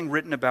everything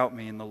written about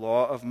me in the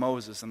law of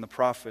Moses and the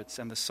prophets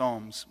and the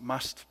Psalms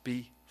must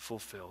be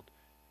fulfilled.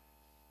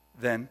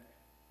 Then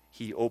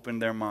he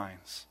opened their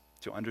minds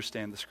to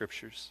understand the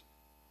Scriptures.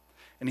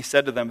 And he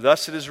said to them,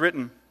 thus it is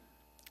written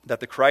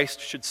that the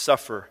Christ should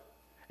suffer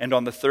and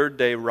on the third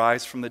day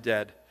rise from the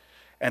dead,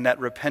 and that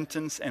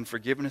repentance and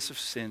forgiveness of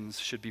sins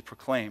should be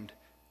proclaimed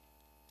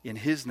in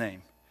his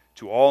name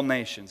to all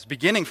nations,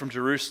 beginning from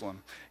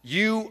Jerusalem.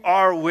 You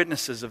are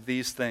witnesses of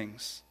these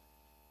things.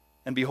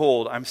 And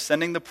behold, I'm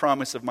sending the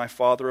promise of my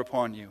Father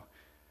upon you,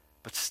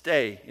 but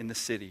stay in the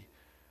city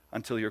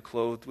until you're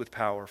clothed with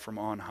power from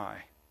on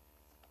high.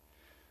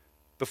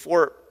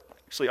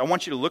 I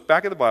want you to look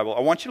back at the Bible.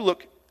 I want you to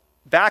look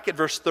back at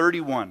verse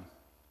 31.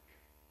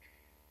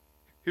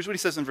 Here's what he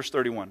says in verse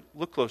 31.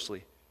 Look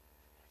closely.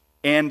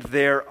 And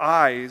their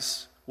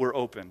eyes were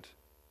opened,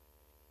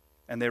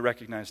 and they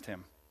recognized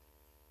him.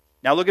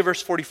 Now look at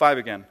verse 45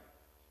 again.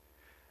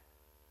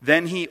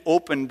 Then he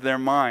opened their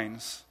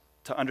minds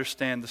to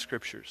understand the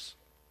Scriptures.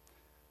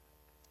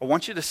 I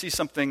want you to see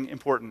something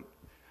important.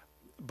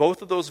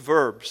 Both of those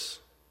verbs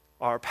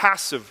are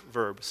passive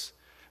verbs.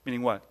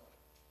 Meaning what?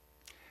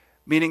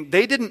 Meaning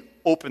they didn't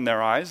open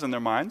their eyes and their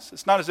minds.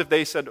 It's not as if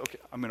they said, okay,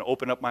 I'm going to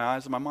open up my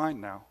eyes and my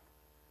mind now.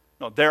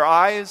 No, their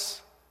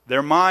eyes,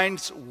 their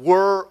minds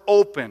were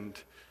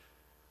opened.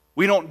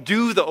 We don't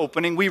do the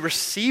opening, we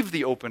receive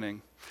the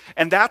opening.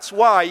 And that's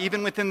why,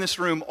 even within this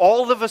room,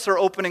 all of us are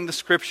opening the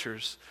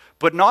Scriptures,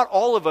 but not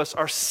all of us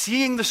are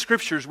seeing the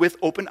Scriptures with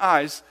open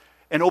eyes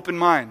and open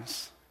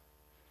minds.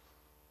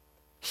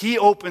 He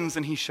opens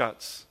and he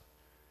shuts.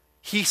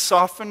 He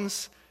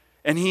softens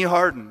and he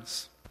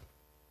hardens.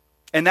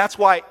 And that's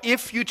why,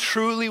 if you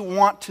truly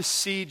want to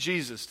see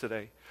Jesus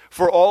today,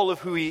 for all of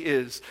who he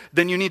is,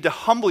 then you need to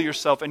humble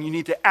yourself and you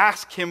need to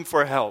ask him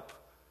for help.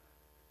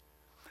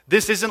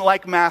 This isn't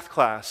like math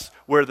class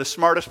where the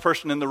smartest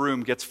person in the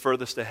room gets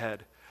furthest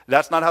ahead.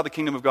 That's not how the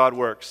kingdom of God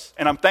works.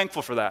 And I'm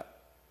thankful for that.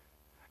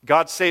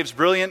 God saves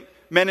brilliant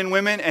men and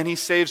women, and he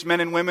saves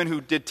men and women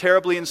who did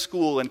terribly in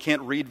school and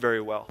can't read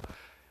very well.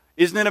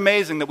 Isn't it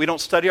amazing that we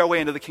don't study our way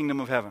into the kingdom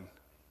of heaven?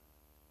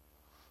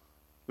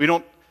 We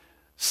don't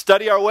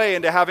study our way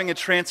into having a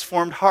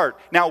transformed heart.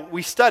 Now,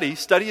 we study.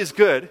 Study is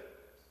good.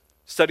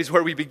 Study is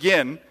where we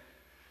begin.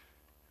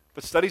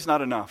 But study's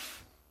not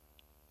enough.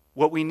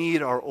 What we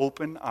need are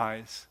open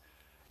eyes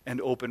and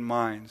open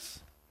minds.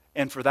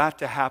 And for that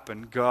to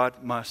happen,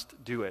 God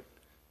must do it.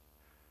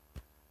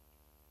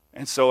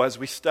 And so as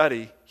we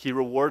study, he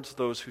rewards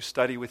those who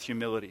study with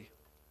humility,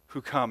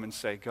 who come and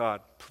say,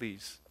 God,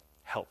 please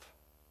help.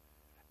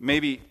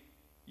 Maybe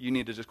you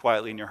need to just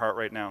quietly in your heart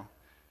right now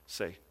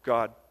say,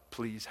 God,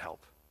 please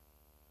help.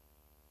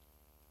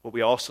 What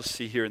we also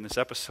see here in this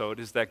episode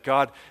is that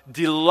God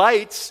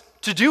delights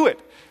to do it.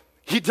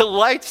 He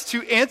delights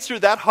to answer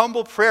that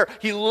humble prayer.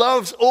 He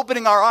loves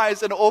opening our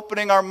eyes and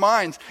opening our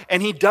minds,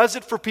 and he does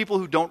it for people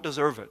who don't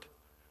deserve it.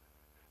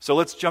 So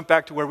let's jump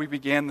back to where we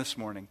began this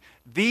morning.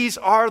 These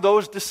are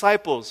those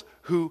disciples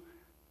who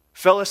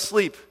fell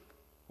asleep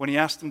when he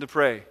asked them to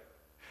pray.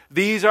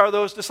 These are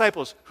those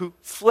disciples who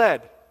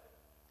fled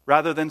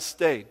rather than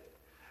stayed.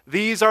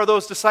 These are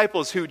those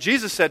disciples who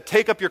Jesus said,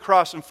 take up your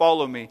cross and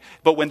follow me.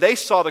 But when they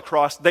saw the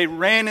cross, they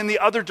ran in the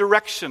other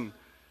direction.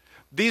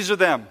 These are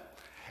them.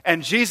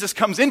 And Jesus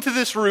comes into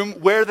this room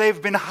where they've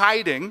been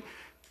hiding,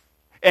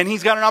 and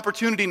he's got an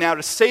opportunity now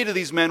to say to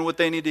these men what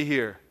they need to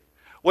hear.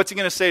 What's he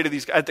going to say to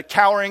these guys? They're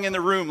cowering in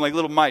the room like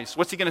little mice.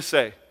 What's he going to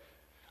say?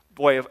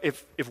 Boy,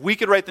 if we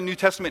could write the New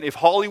Testament, if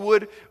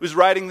Hollywood was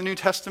writing the New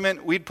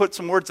Testament, we'd put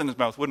some words in his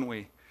mouth, wouldn't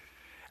we?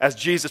 As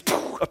Jesus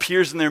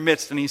appears in their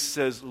midst and he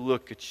says,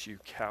 look at you,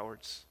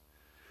 cowards.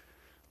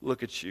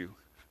 Look at you,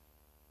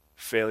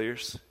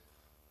 failures.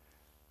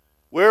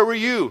 Where were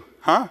you,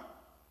 huh?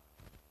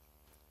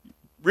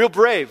 Real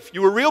brave.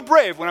 You were real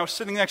brave when I was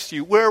sitting next to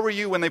you. Where were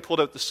you when they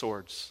pulled out the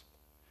swords?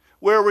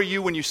 Where were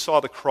you when you saw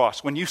the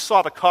cross, when you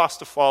saw the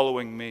cost of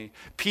following me?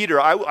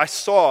 Peter, I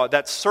saw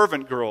that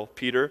servant girl,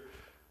 Peter,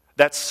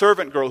 that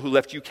servant girl who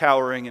left you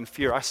cowering in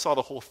fear. I saw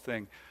the whole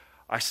thing.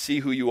 I see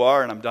who you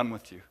are, and I'm done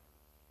with you.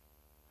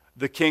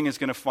 The king is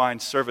going to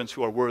find servants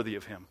who are worthy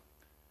of him.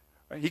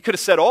 Right? He could have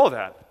said all of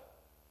that.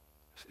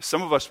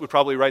 Some of us would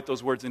probably write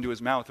those words into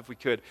his mouth if we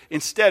could.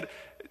 Instead,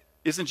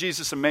 isn't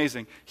Jesus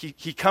amazing?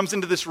 He comes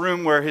into this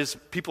room where his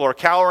people are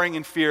cowering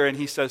in fear, and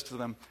he says to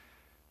them,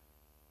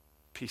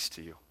 peace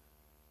to you.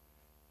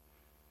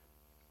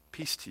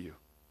 Peace to you.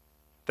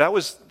 That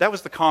was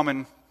the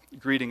common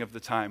greeting of the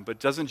time, but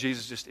doesn't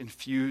Jesus just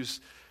infuse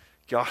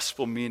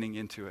gospel meaning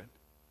into it?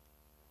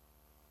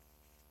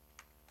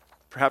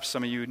 Perhaps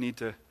some of you need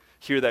to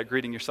hear that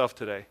greeting yourself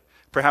today.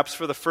 Perhaps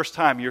for the first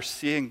time you're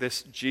seeing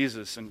this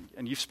Jesus, and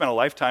you've spent a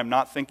lifetime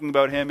not thinking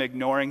about him,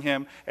 ignoring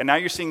him, and now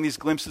you're seeing these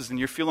glimpses and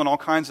you're feeling all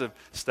kinds of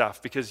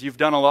stuff because you've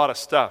done a lot of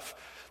stuff.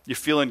 You're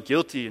feeling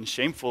guilty and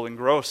shameful and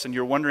gross, and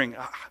you're wondering,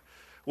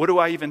 what do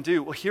I even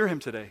do? Well, hear him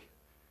today.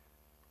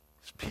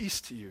 It's peace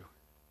to you.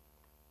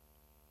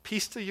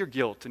 Peace to your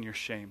guilt and your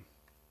shame.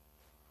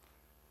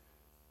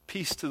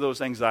 Peace to those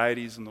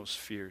anxieties and those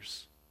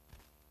fears.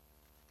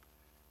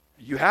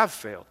 You have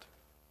failed.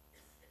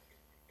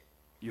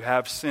 You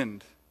have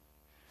sinned.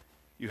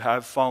 You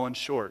have fallen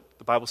short.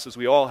 The Bible says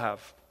we all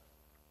have,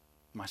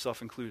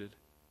 myself included.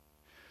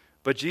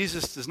 But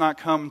Jesus does not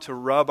come to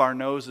rub our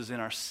noses in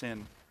our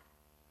sin,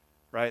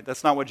 right?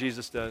 That's not what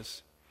Jesus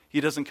does. He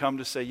doesn't come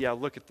to say, yeah,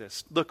 look at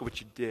this. Look at what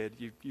you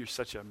did. You're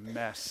such a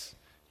mess.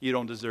 You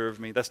don't deserve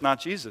me. That's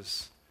not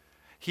Jesus.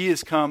 He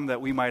has come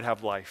that we might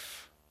have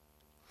life.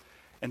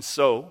 And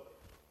so,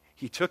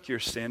 he took your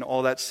sin,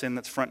 all that sin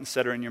that's front and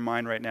center in your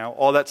mind right now,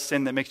 all that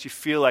sin that makes you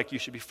feel like you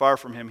should be far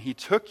from him. He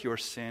took your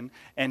sin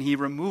and he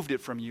removed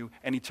it from you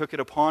and he took it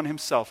upon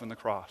himself in the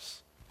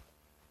cross.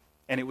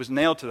 And it was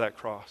nailed to that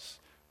cross.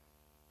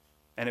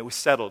 And it was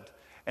settled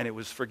and it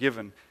was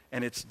forgiven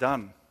and it's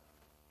done.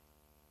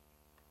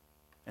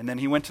 And then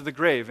he went to the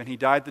grave and he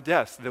died the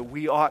death that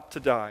we ought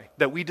to die,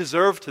 that we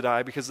deserve to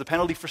die because the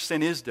penalty for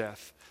sin is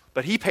death.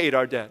 But he paid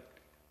our debt.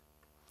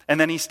 And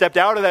then he stepped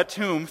out of that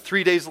tomb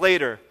 3 days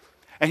later.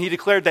 And he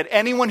declared that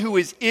anyone who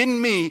is in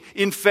me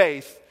in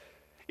faith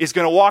is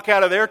going to walk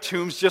out of their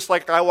tombs just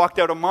like I walked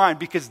out of mine,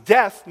 because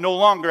death no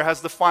longer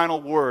has the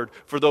final word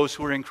for those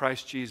who are in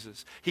Christ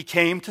Jesus. He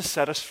came to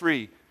set us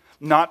free,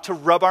 not to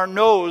rub our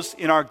nose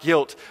in our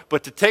guilt,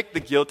 but to take the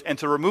guilt and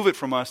to remove it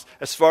from us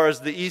as far as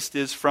the east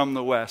is from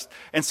the west.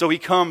 And so he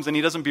comes and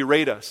he doesn't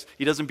berate us.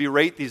 He doesn't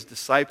berate these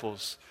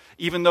disciples.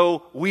 Even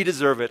though we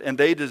deserve it and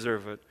they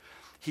deserve it,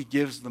 he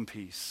gives them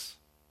peace.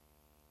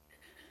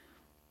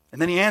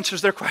 And then he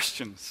answers their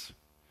questions.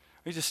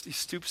 He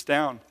stoops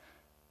down.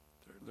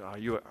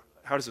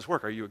 How does this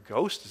work? Are you a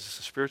ghost? Is this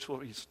a spiritual?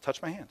 He says,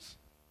 touch my hands.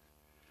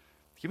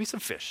 Give me some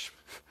fish.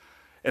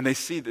 And they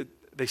see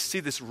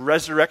this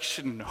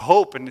resurrection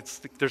hope, and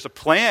there's a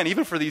plan.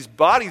 Even for these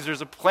bodies,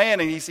 there's a plan,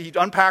 and he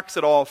unpacks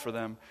it all for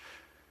them.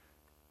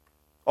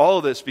 All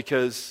of this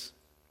because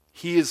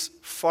he is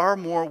far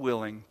more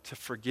willing to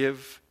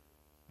forgive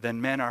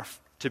than men are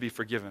to be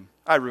forgiven.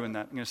 I ruined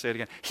that. I'm going to say it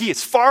again. He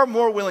is far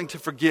more willing to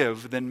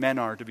forgive than men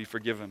are to be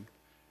forgiven.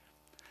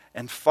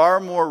 And far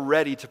more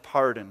ready to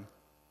pardon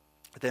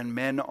than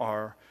men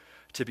are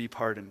to be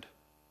pardoned.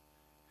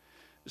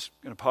 Just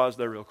going to pause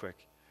there real quick.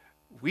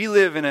 We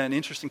live in an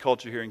interesting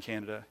culture here in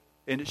Canada.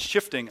 And it's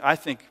shifting. I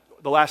think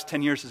the last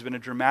 10 years has been a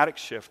dramatic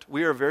shift.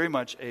 We are very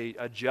much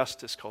a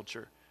justice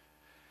culture.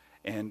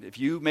 And if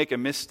you make a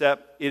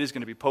misstep, it is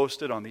going to be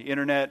posted on the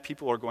internet.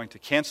 People are going to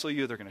cancel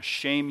you. They're going to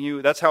shame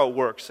you. That's how it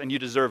works, and you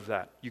deserve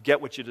that. You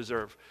get what you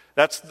deserve.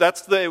 That's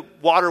the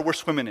water we're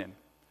swimming in.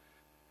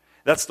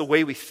 That's the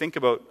way we think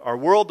about our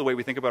world, the way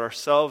we think about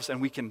ourselves, and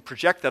we can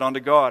project that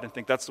onto God and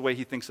think that's the way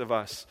he thinks of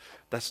us.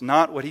 That's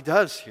not what he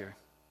does here.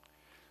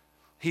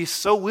 He's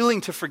so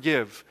willing to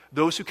forgive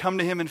those who come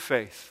to him in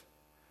faith,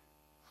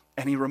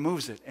 and he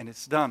removes it, and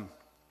it's done.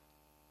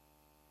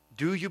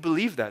 Do you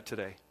believe that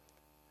today?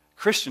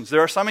 Christians, there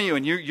are some of you,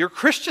 and you're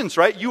Christians,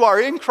 right? You are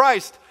in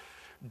Christ.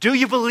 Do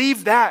you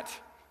believe that?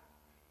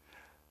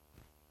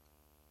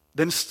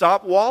 Then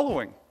stop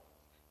wallowing.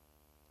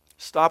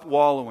 Stop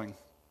wallowing.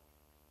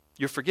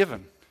 You're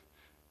forgiven.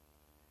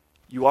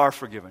 You are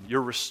forgiven.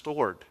 You're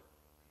restored.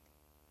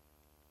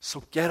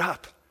 So get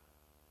up.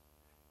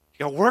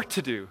 You got work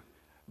to do.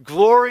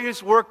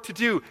 Glorious work to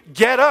do.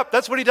 Get up.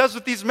 That's what he does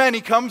with these men.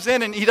 He comes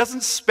in and he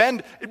doesn't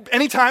spend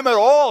any time at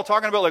all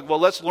talking about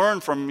let's learn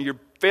from your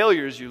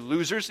failures, you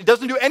losers. He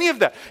doesn't do any of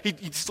that.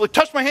 He's like,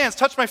 touch my hands,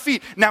 touch my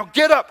feet. Now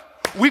get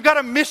up. We've got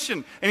a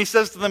mission. And he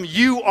says to them,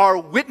 you are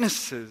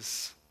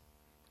witnesses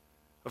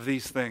of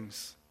these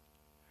things.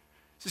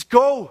 He says,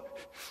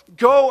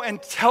 go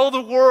and tell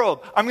the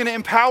world. I'm going to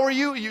empower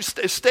you. You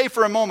stay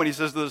for a moment, he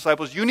says to the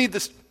disciples. You need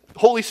this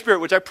Holy Spirit,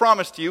 which I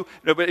promised you.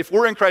 But if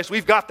we're in Christ,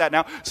 we've got that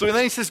now. So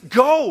then he says,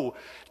 go,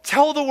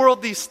 tell the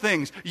world these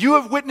things. You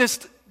have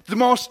witnessed the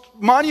most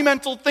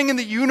monumental thing in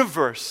the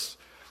universe.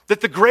 That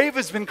the grave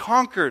has been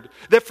conquered.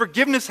 That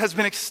forgiveness has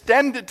been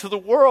extended to the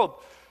world.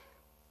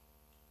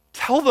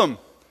 Tell them.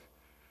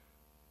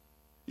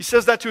 He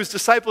says that to his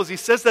disciples. He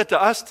says that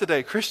to us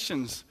today,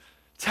 Christians.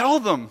 Tell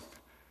them.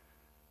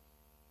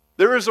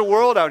 There is a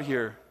world out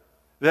here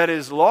that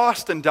is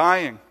lost and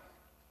dying.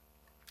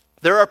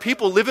 There are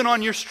people living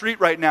on your street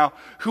right now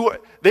who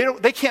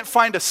they can't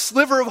find a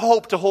sliver of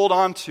hope to hold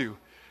on to.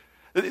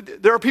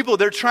 There are people,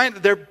 they're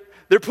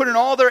putting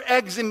all their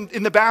eggs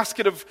in the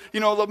basket of,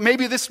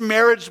 maybe this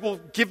marriage will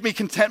give me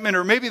contentment,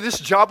 or maybe this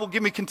job will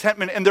give me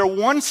contentment, and they're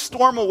one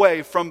storm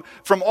away from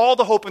all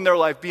the hope in their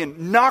life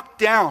being knocked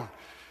down.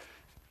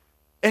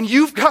 And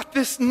you've got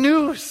this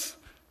news.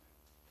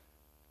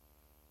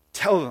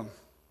 Tell them.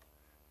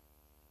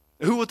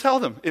 Who will tell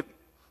them?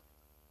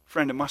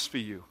 Friend, it must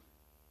be you.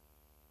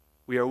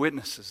 We are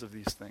witnesses of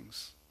these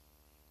things.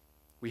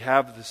 We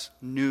have this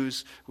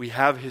news. We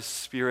have His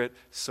Spirit,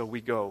 so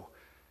we go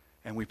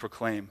and we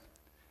proclaim.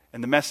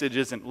 And the message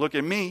isn't, look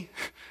at me.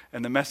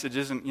 And the message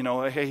isn't,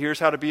 hey, here's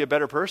how to be a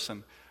better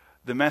person.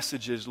 The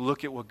message is,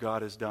 look at what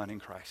God has done in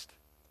Christ.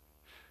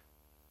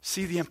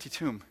 See the empty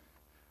tomb.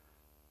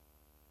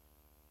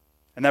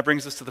 And that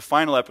brings us to the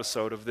final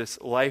episode of this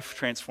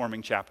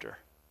life-transforming chapter.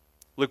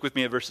 Look with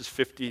me at verses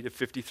 50 to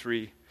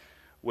 53,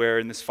 where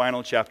in this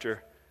final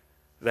chapter,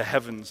 the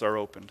heavens are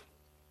opened.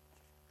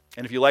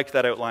 And if you like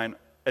that outline,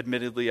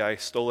 admittedly, I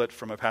stole it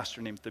from a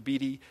pastor named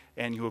Thabiti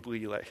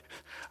Anyabwile.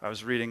 I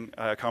was reading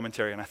a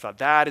commentary, and I thought,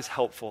 that is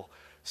helpful,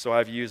 so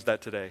I've used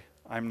that today.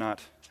 I'm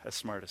not as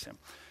smart as him.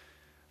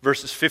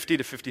 Verses 50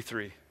 to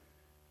 53.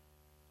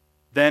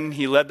 Then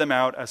he led them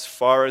out as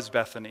far as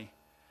Bethany,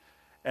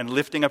 and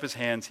lifting up his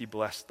hands, he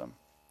blessed them.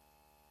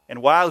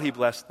 And while he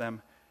blessed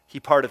them,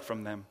 he parted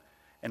from them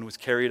and was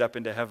carried up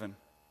into heaven.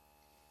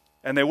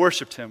 And they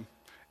worshipped him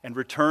and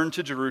returned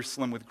to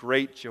Jerusalem with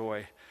great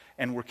joy,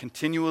 and were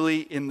continually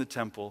in the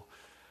temple,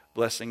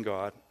 blessing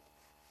God.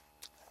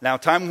 Now,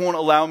 time won't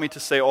allow me to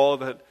say all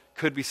that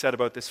could be said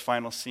about this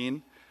final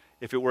scene.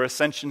 If it were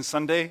Ascension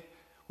Sunday,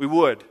 we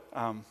would,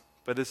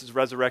 but this is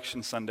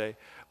Resurrection Sunday.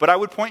 But I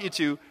would point you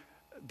to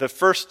the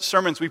first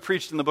sermons we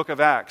preached in the book of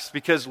Acts,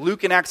 because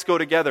Luke and Acts go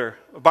together.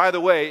 By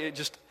the way,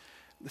 just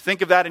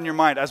think of that in your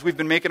mind. As we've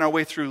been making our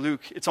way through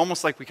Luke, it's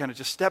almost like we kind of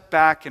just step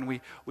back and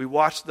we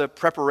watch the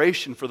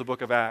preparation for the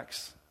book of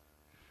Acts.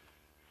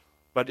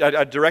 But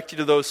I direct you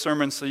to those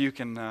sermons so you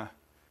can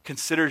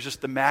consider just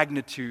the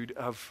magnitude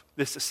of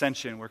this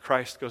ascension where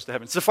Christ goes to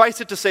heaven.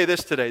 Suffice it to say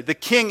this today: the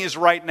King is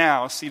right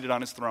now seated on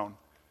his throne.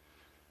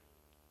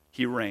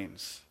 He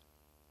reigns.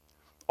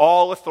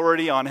 All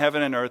authority on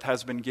heaven and earth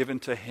has been given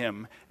to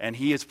him, and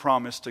he has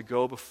promised to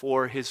go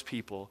before his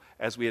people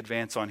as we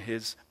advance on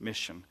his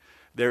mission.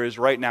 There is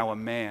right now a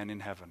man in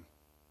heaven,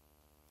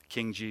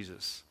 King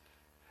Jesus,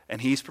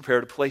 and he's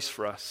prepared a place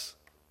for us.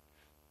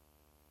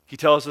 He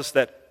tells us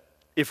that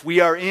if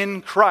we are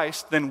in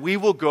Christ, then we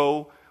will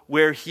go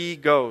where he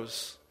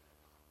goes.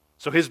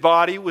 So his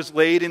body was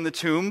laid in the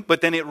tomb,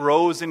 but then it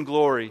rose in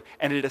glory,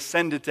 and it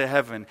ascended to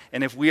heaven.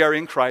 And if we are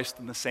in Christ,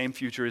 then the same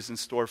future is in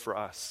store for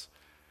us.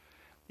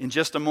 In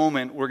just a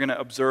moment, we're going to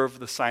observe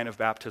the sign of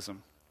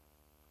baptism,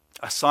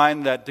 a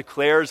sign that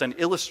declares and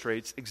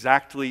illustrates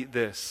exactly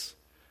this.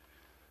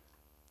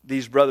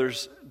 These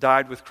brothers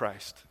died with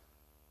Christ.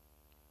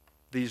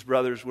 These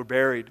brothers were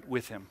buried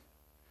with him.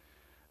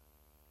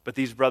 But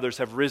these brothers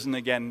have risen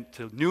again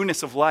to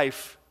newness of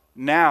life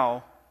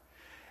now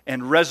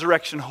and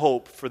resurrection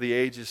hope for the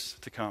ages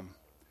to come.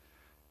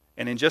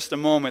 And in just a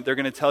moment, they're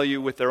going to tell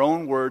you with their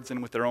own words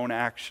and with their own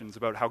actions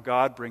about how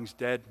God brings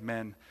dead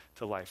men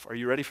to life. Are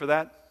you ready for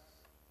that?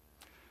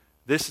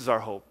 This is our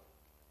hope.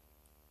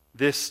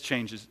 This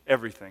changes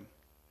everything.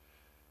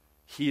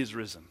 He is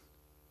risen.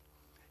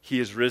 He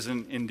is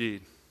risen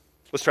indeed.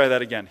 Let's try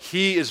that again.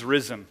 He is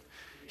risen.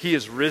 He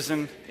is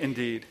risen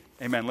indeed.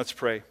 Amen. Let's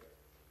pray.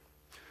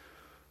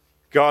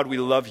 God, we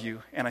love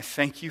you, and I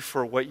thank you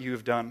for what you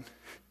have done.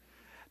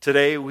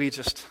 Today, we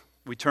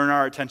turn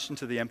our attention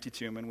to the empty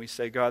tomb, and we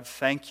say, God,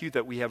 thank you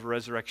that we have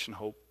resurrection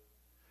hope.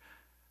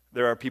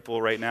 There are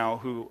people right now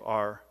who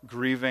are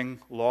grieving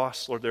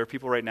loss. Lord, there are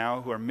people right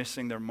now who are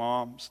missing their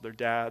moms, their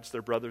dads,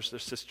 their brothers, their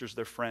sisters,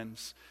 their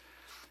friends.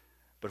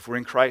 But if we're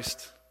in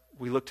Christ,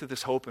 we look to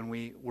this hope, and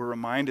we're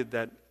reminded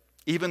that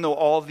even though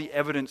all the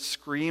evidence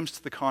screams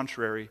to the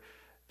contrary,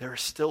 there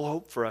is still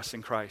hope for us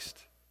in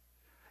Christ.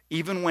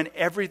 Even when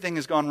everything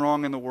has gone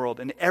wrong in the world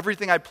and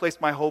everything I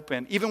placed my hope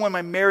in, even when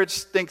my marriage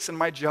stinks and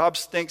my job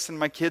stinks and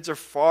my kids are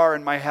far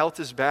and my health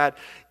is bad,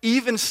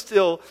 even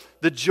still,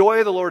 the joy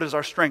of the Lord is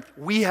our strength.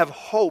 We have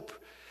hope,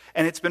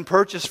 and it's been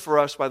purchased for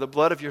us by the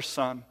blood of your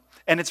Son,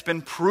 and it's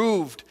been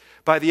proved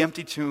by the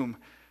empty tomb.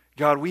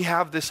 God, we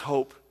have this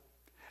hope.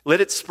 Let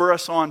it spur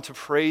us on to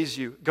praise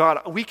you. God,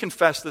 we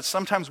confess that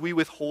sometimes we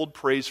withhold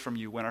praise from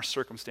you when our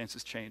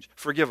circumstances change.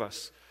 Forgive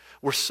us.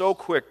 We're so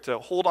quick to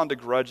hold on to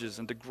grudges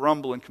and to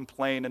grumble and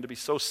complain and to be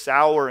so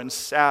sour and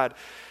sad.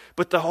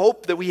 But the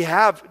hope that we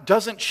have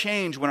doesn't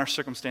change when our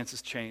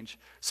circumstances change.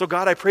 So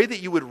God, I pray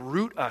that you would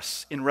root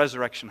us in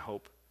resurrection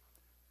hope.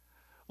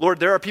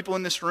 Lord, there are people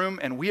in this room,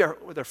 and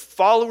they're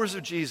followers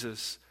of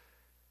Jesus,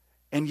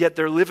 and yet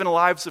they're living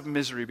lives of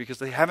misery because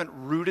they haven't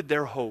rooted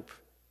their hope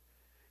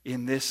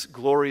in this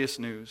glorious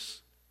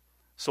news.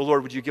 So,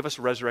 Lord, would you give us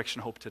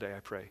resurrection hope today, I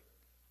pray.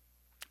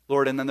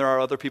 Lord, and then there are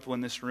other people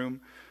in this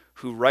room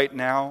who right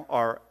now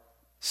are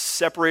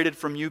separated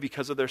from you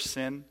because of their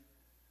sin.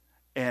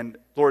 And,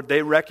 Lord,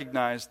 they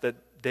recognize that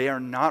they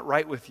are not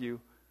right with you.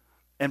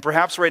 And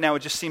perhaps right now it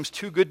just seems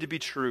too good to be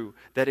true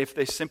that if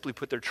they simply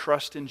put their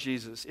trust in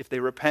Jesus, if they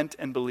repent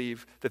and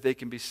believe that they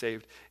can be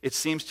saved, it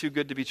seems too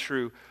good to be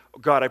true.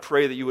 God, I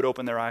pray that you would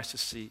open their eyes to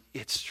see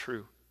it's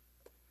true.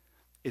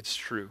 It's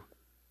true.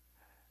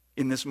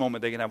 In this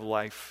moment, they can have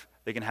life.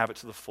 They can have it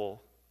to the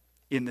full.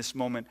 In this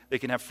moment, they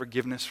can have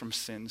forgiveness from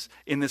sins.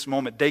 In this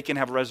moment, they can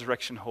have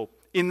resurrection hope.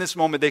 In this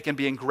moment, they can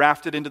be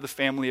engrafted into the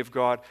family of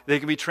God. They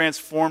can be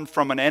transformed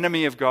from an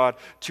enemy of God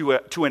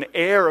to an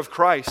heir of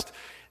Christ.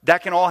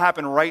 That can all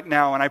happen right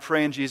now, and I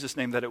pray in Jesus'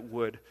 name that it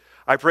would.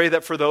 I pray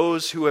that for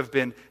those who have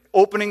been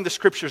opening the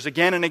Scriptures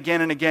again and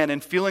again and again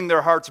and feeling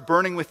their hearts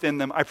burning within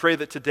them, I pray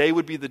that today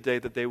would be the day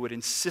that they would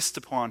insist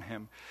upon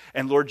Him.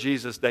 And Lord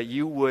Jesus, that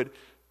you would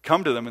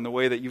come to them in the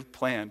way that you've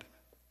planned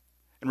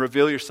and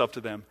reveal yourself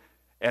to them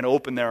and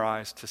open their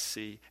eyes to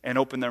see and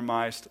open their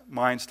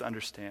minds to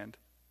understand.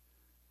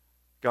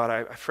 God,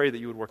 I pray that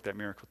you would work that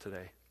miracle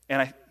today.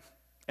 And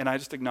I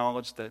just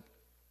acknowledge that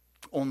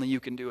only you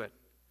can do it.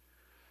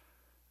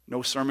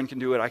 No sermon can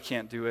do it. I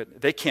can't do it.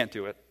 They can't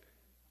do it.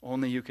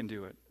 Only you can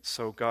do it.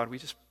 So, God, we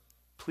just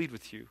plead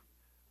with you.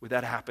 Would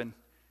that happen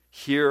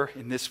here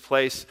in this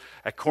place,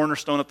 at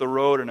Cornerstone up the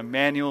road, and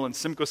Emmanuel and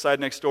Simcoe Side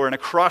next door, and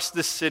across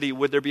this city?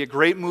 Would there be a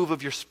great move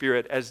of your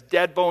Spirit as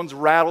dead bones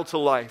rattle to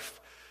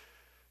life?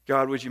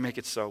 God, would you make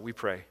it so? We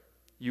pray.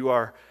 You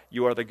are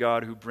the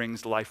God who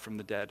brings life from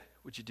the dead.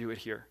 Would you do it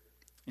here?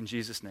 In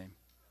Jesus' name,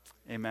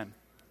 amen.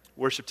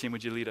 Worship team,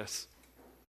 would you lead us?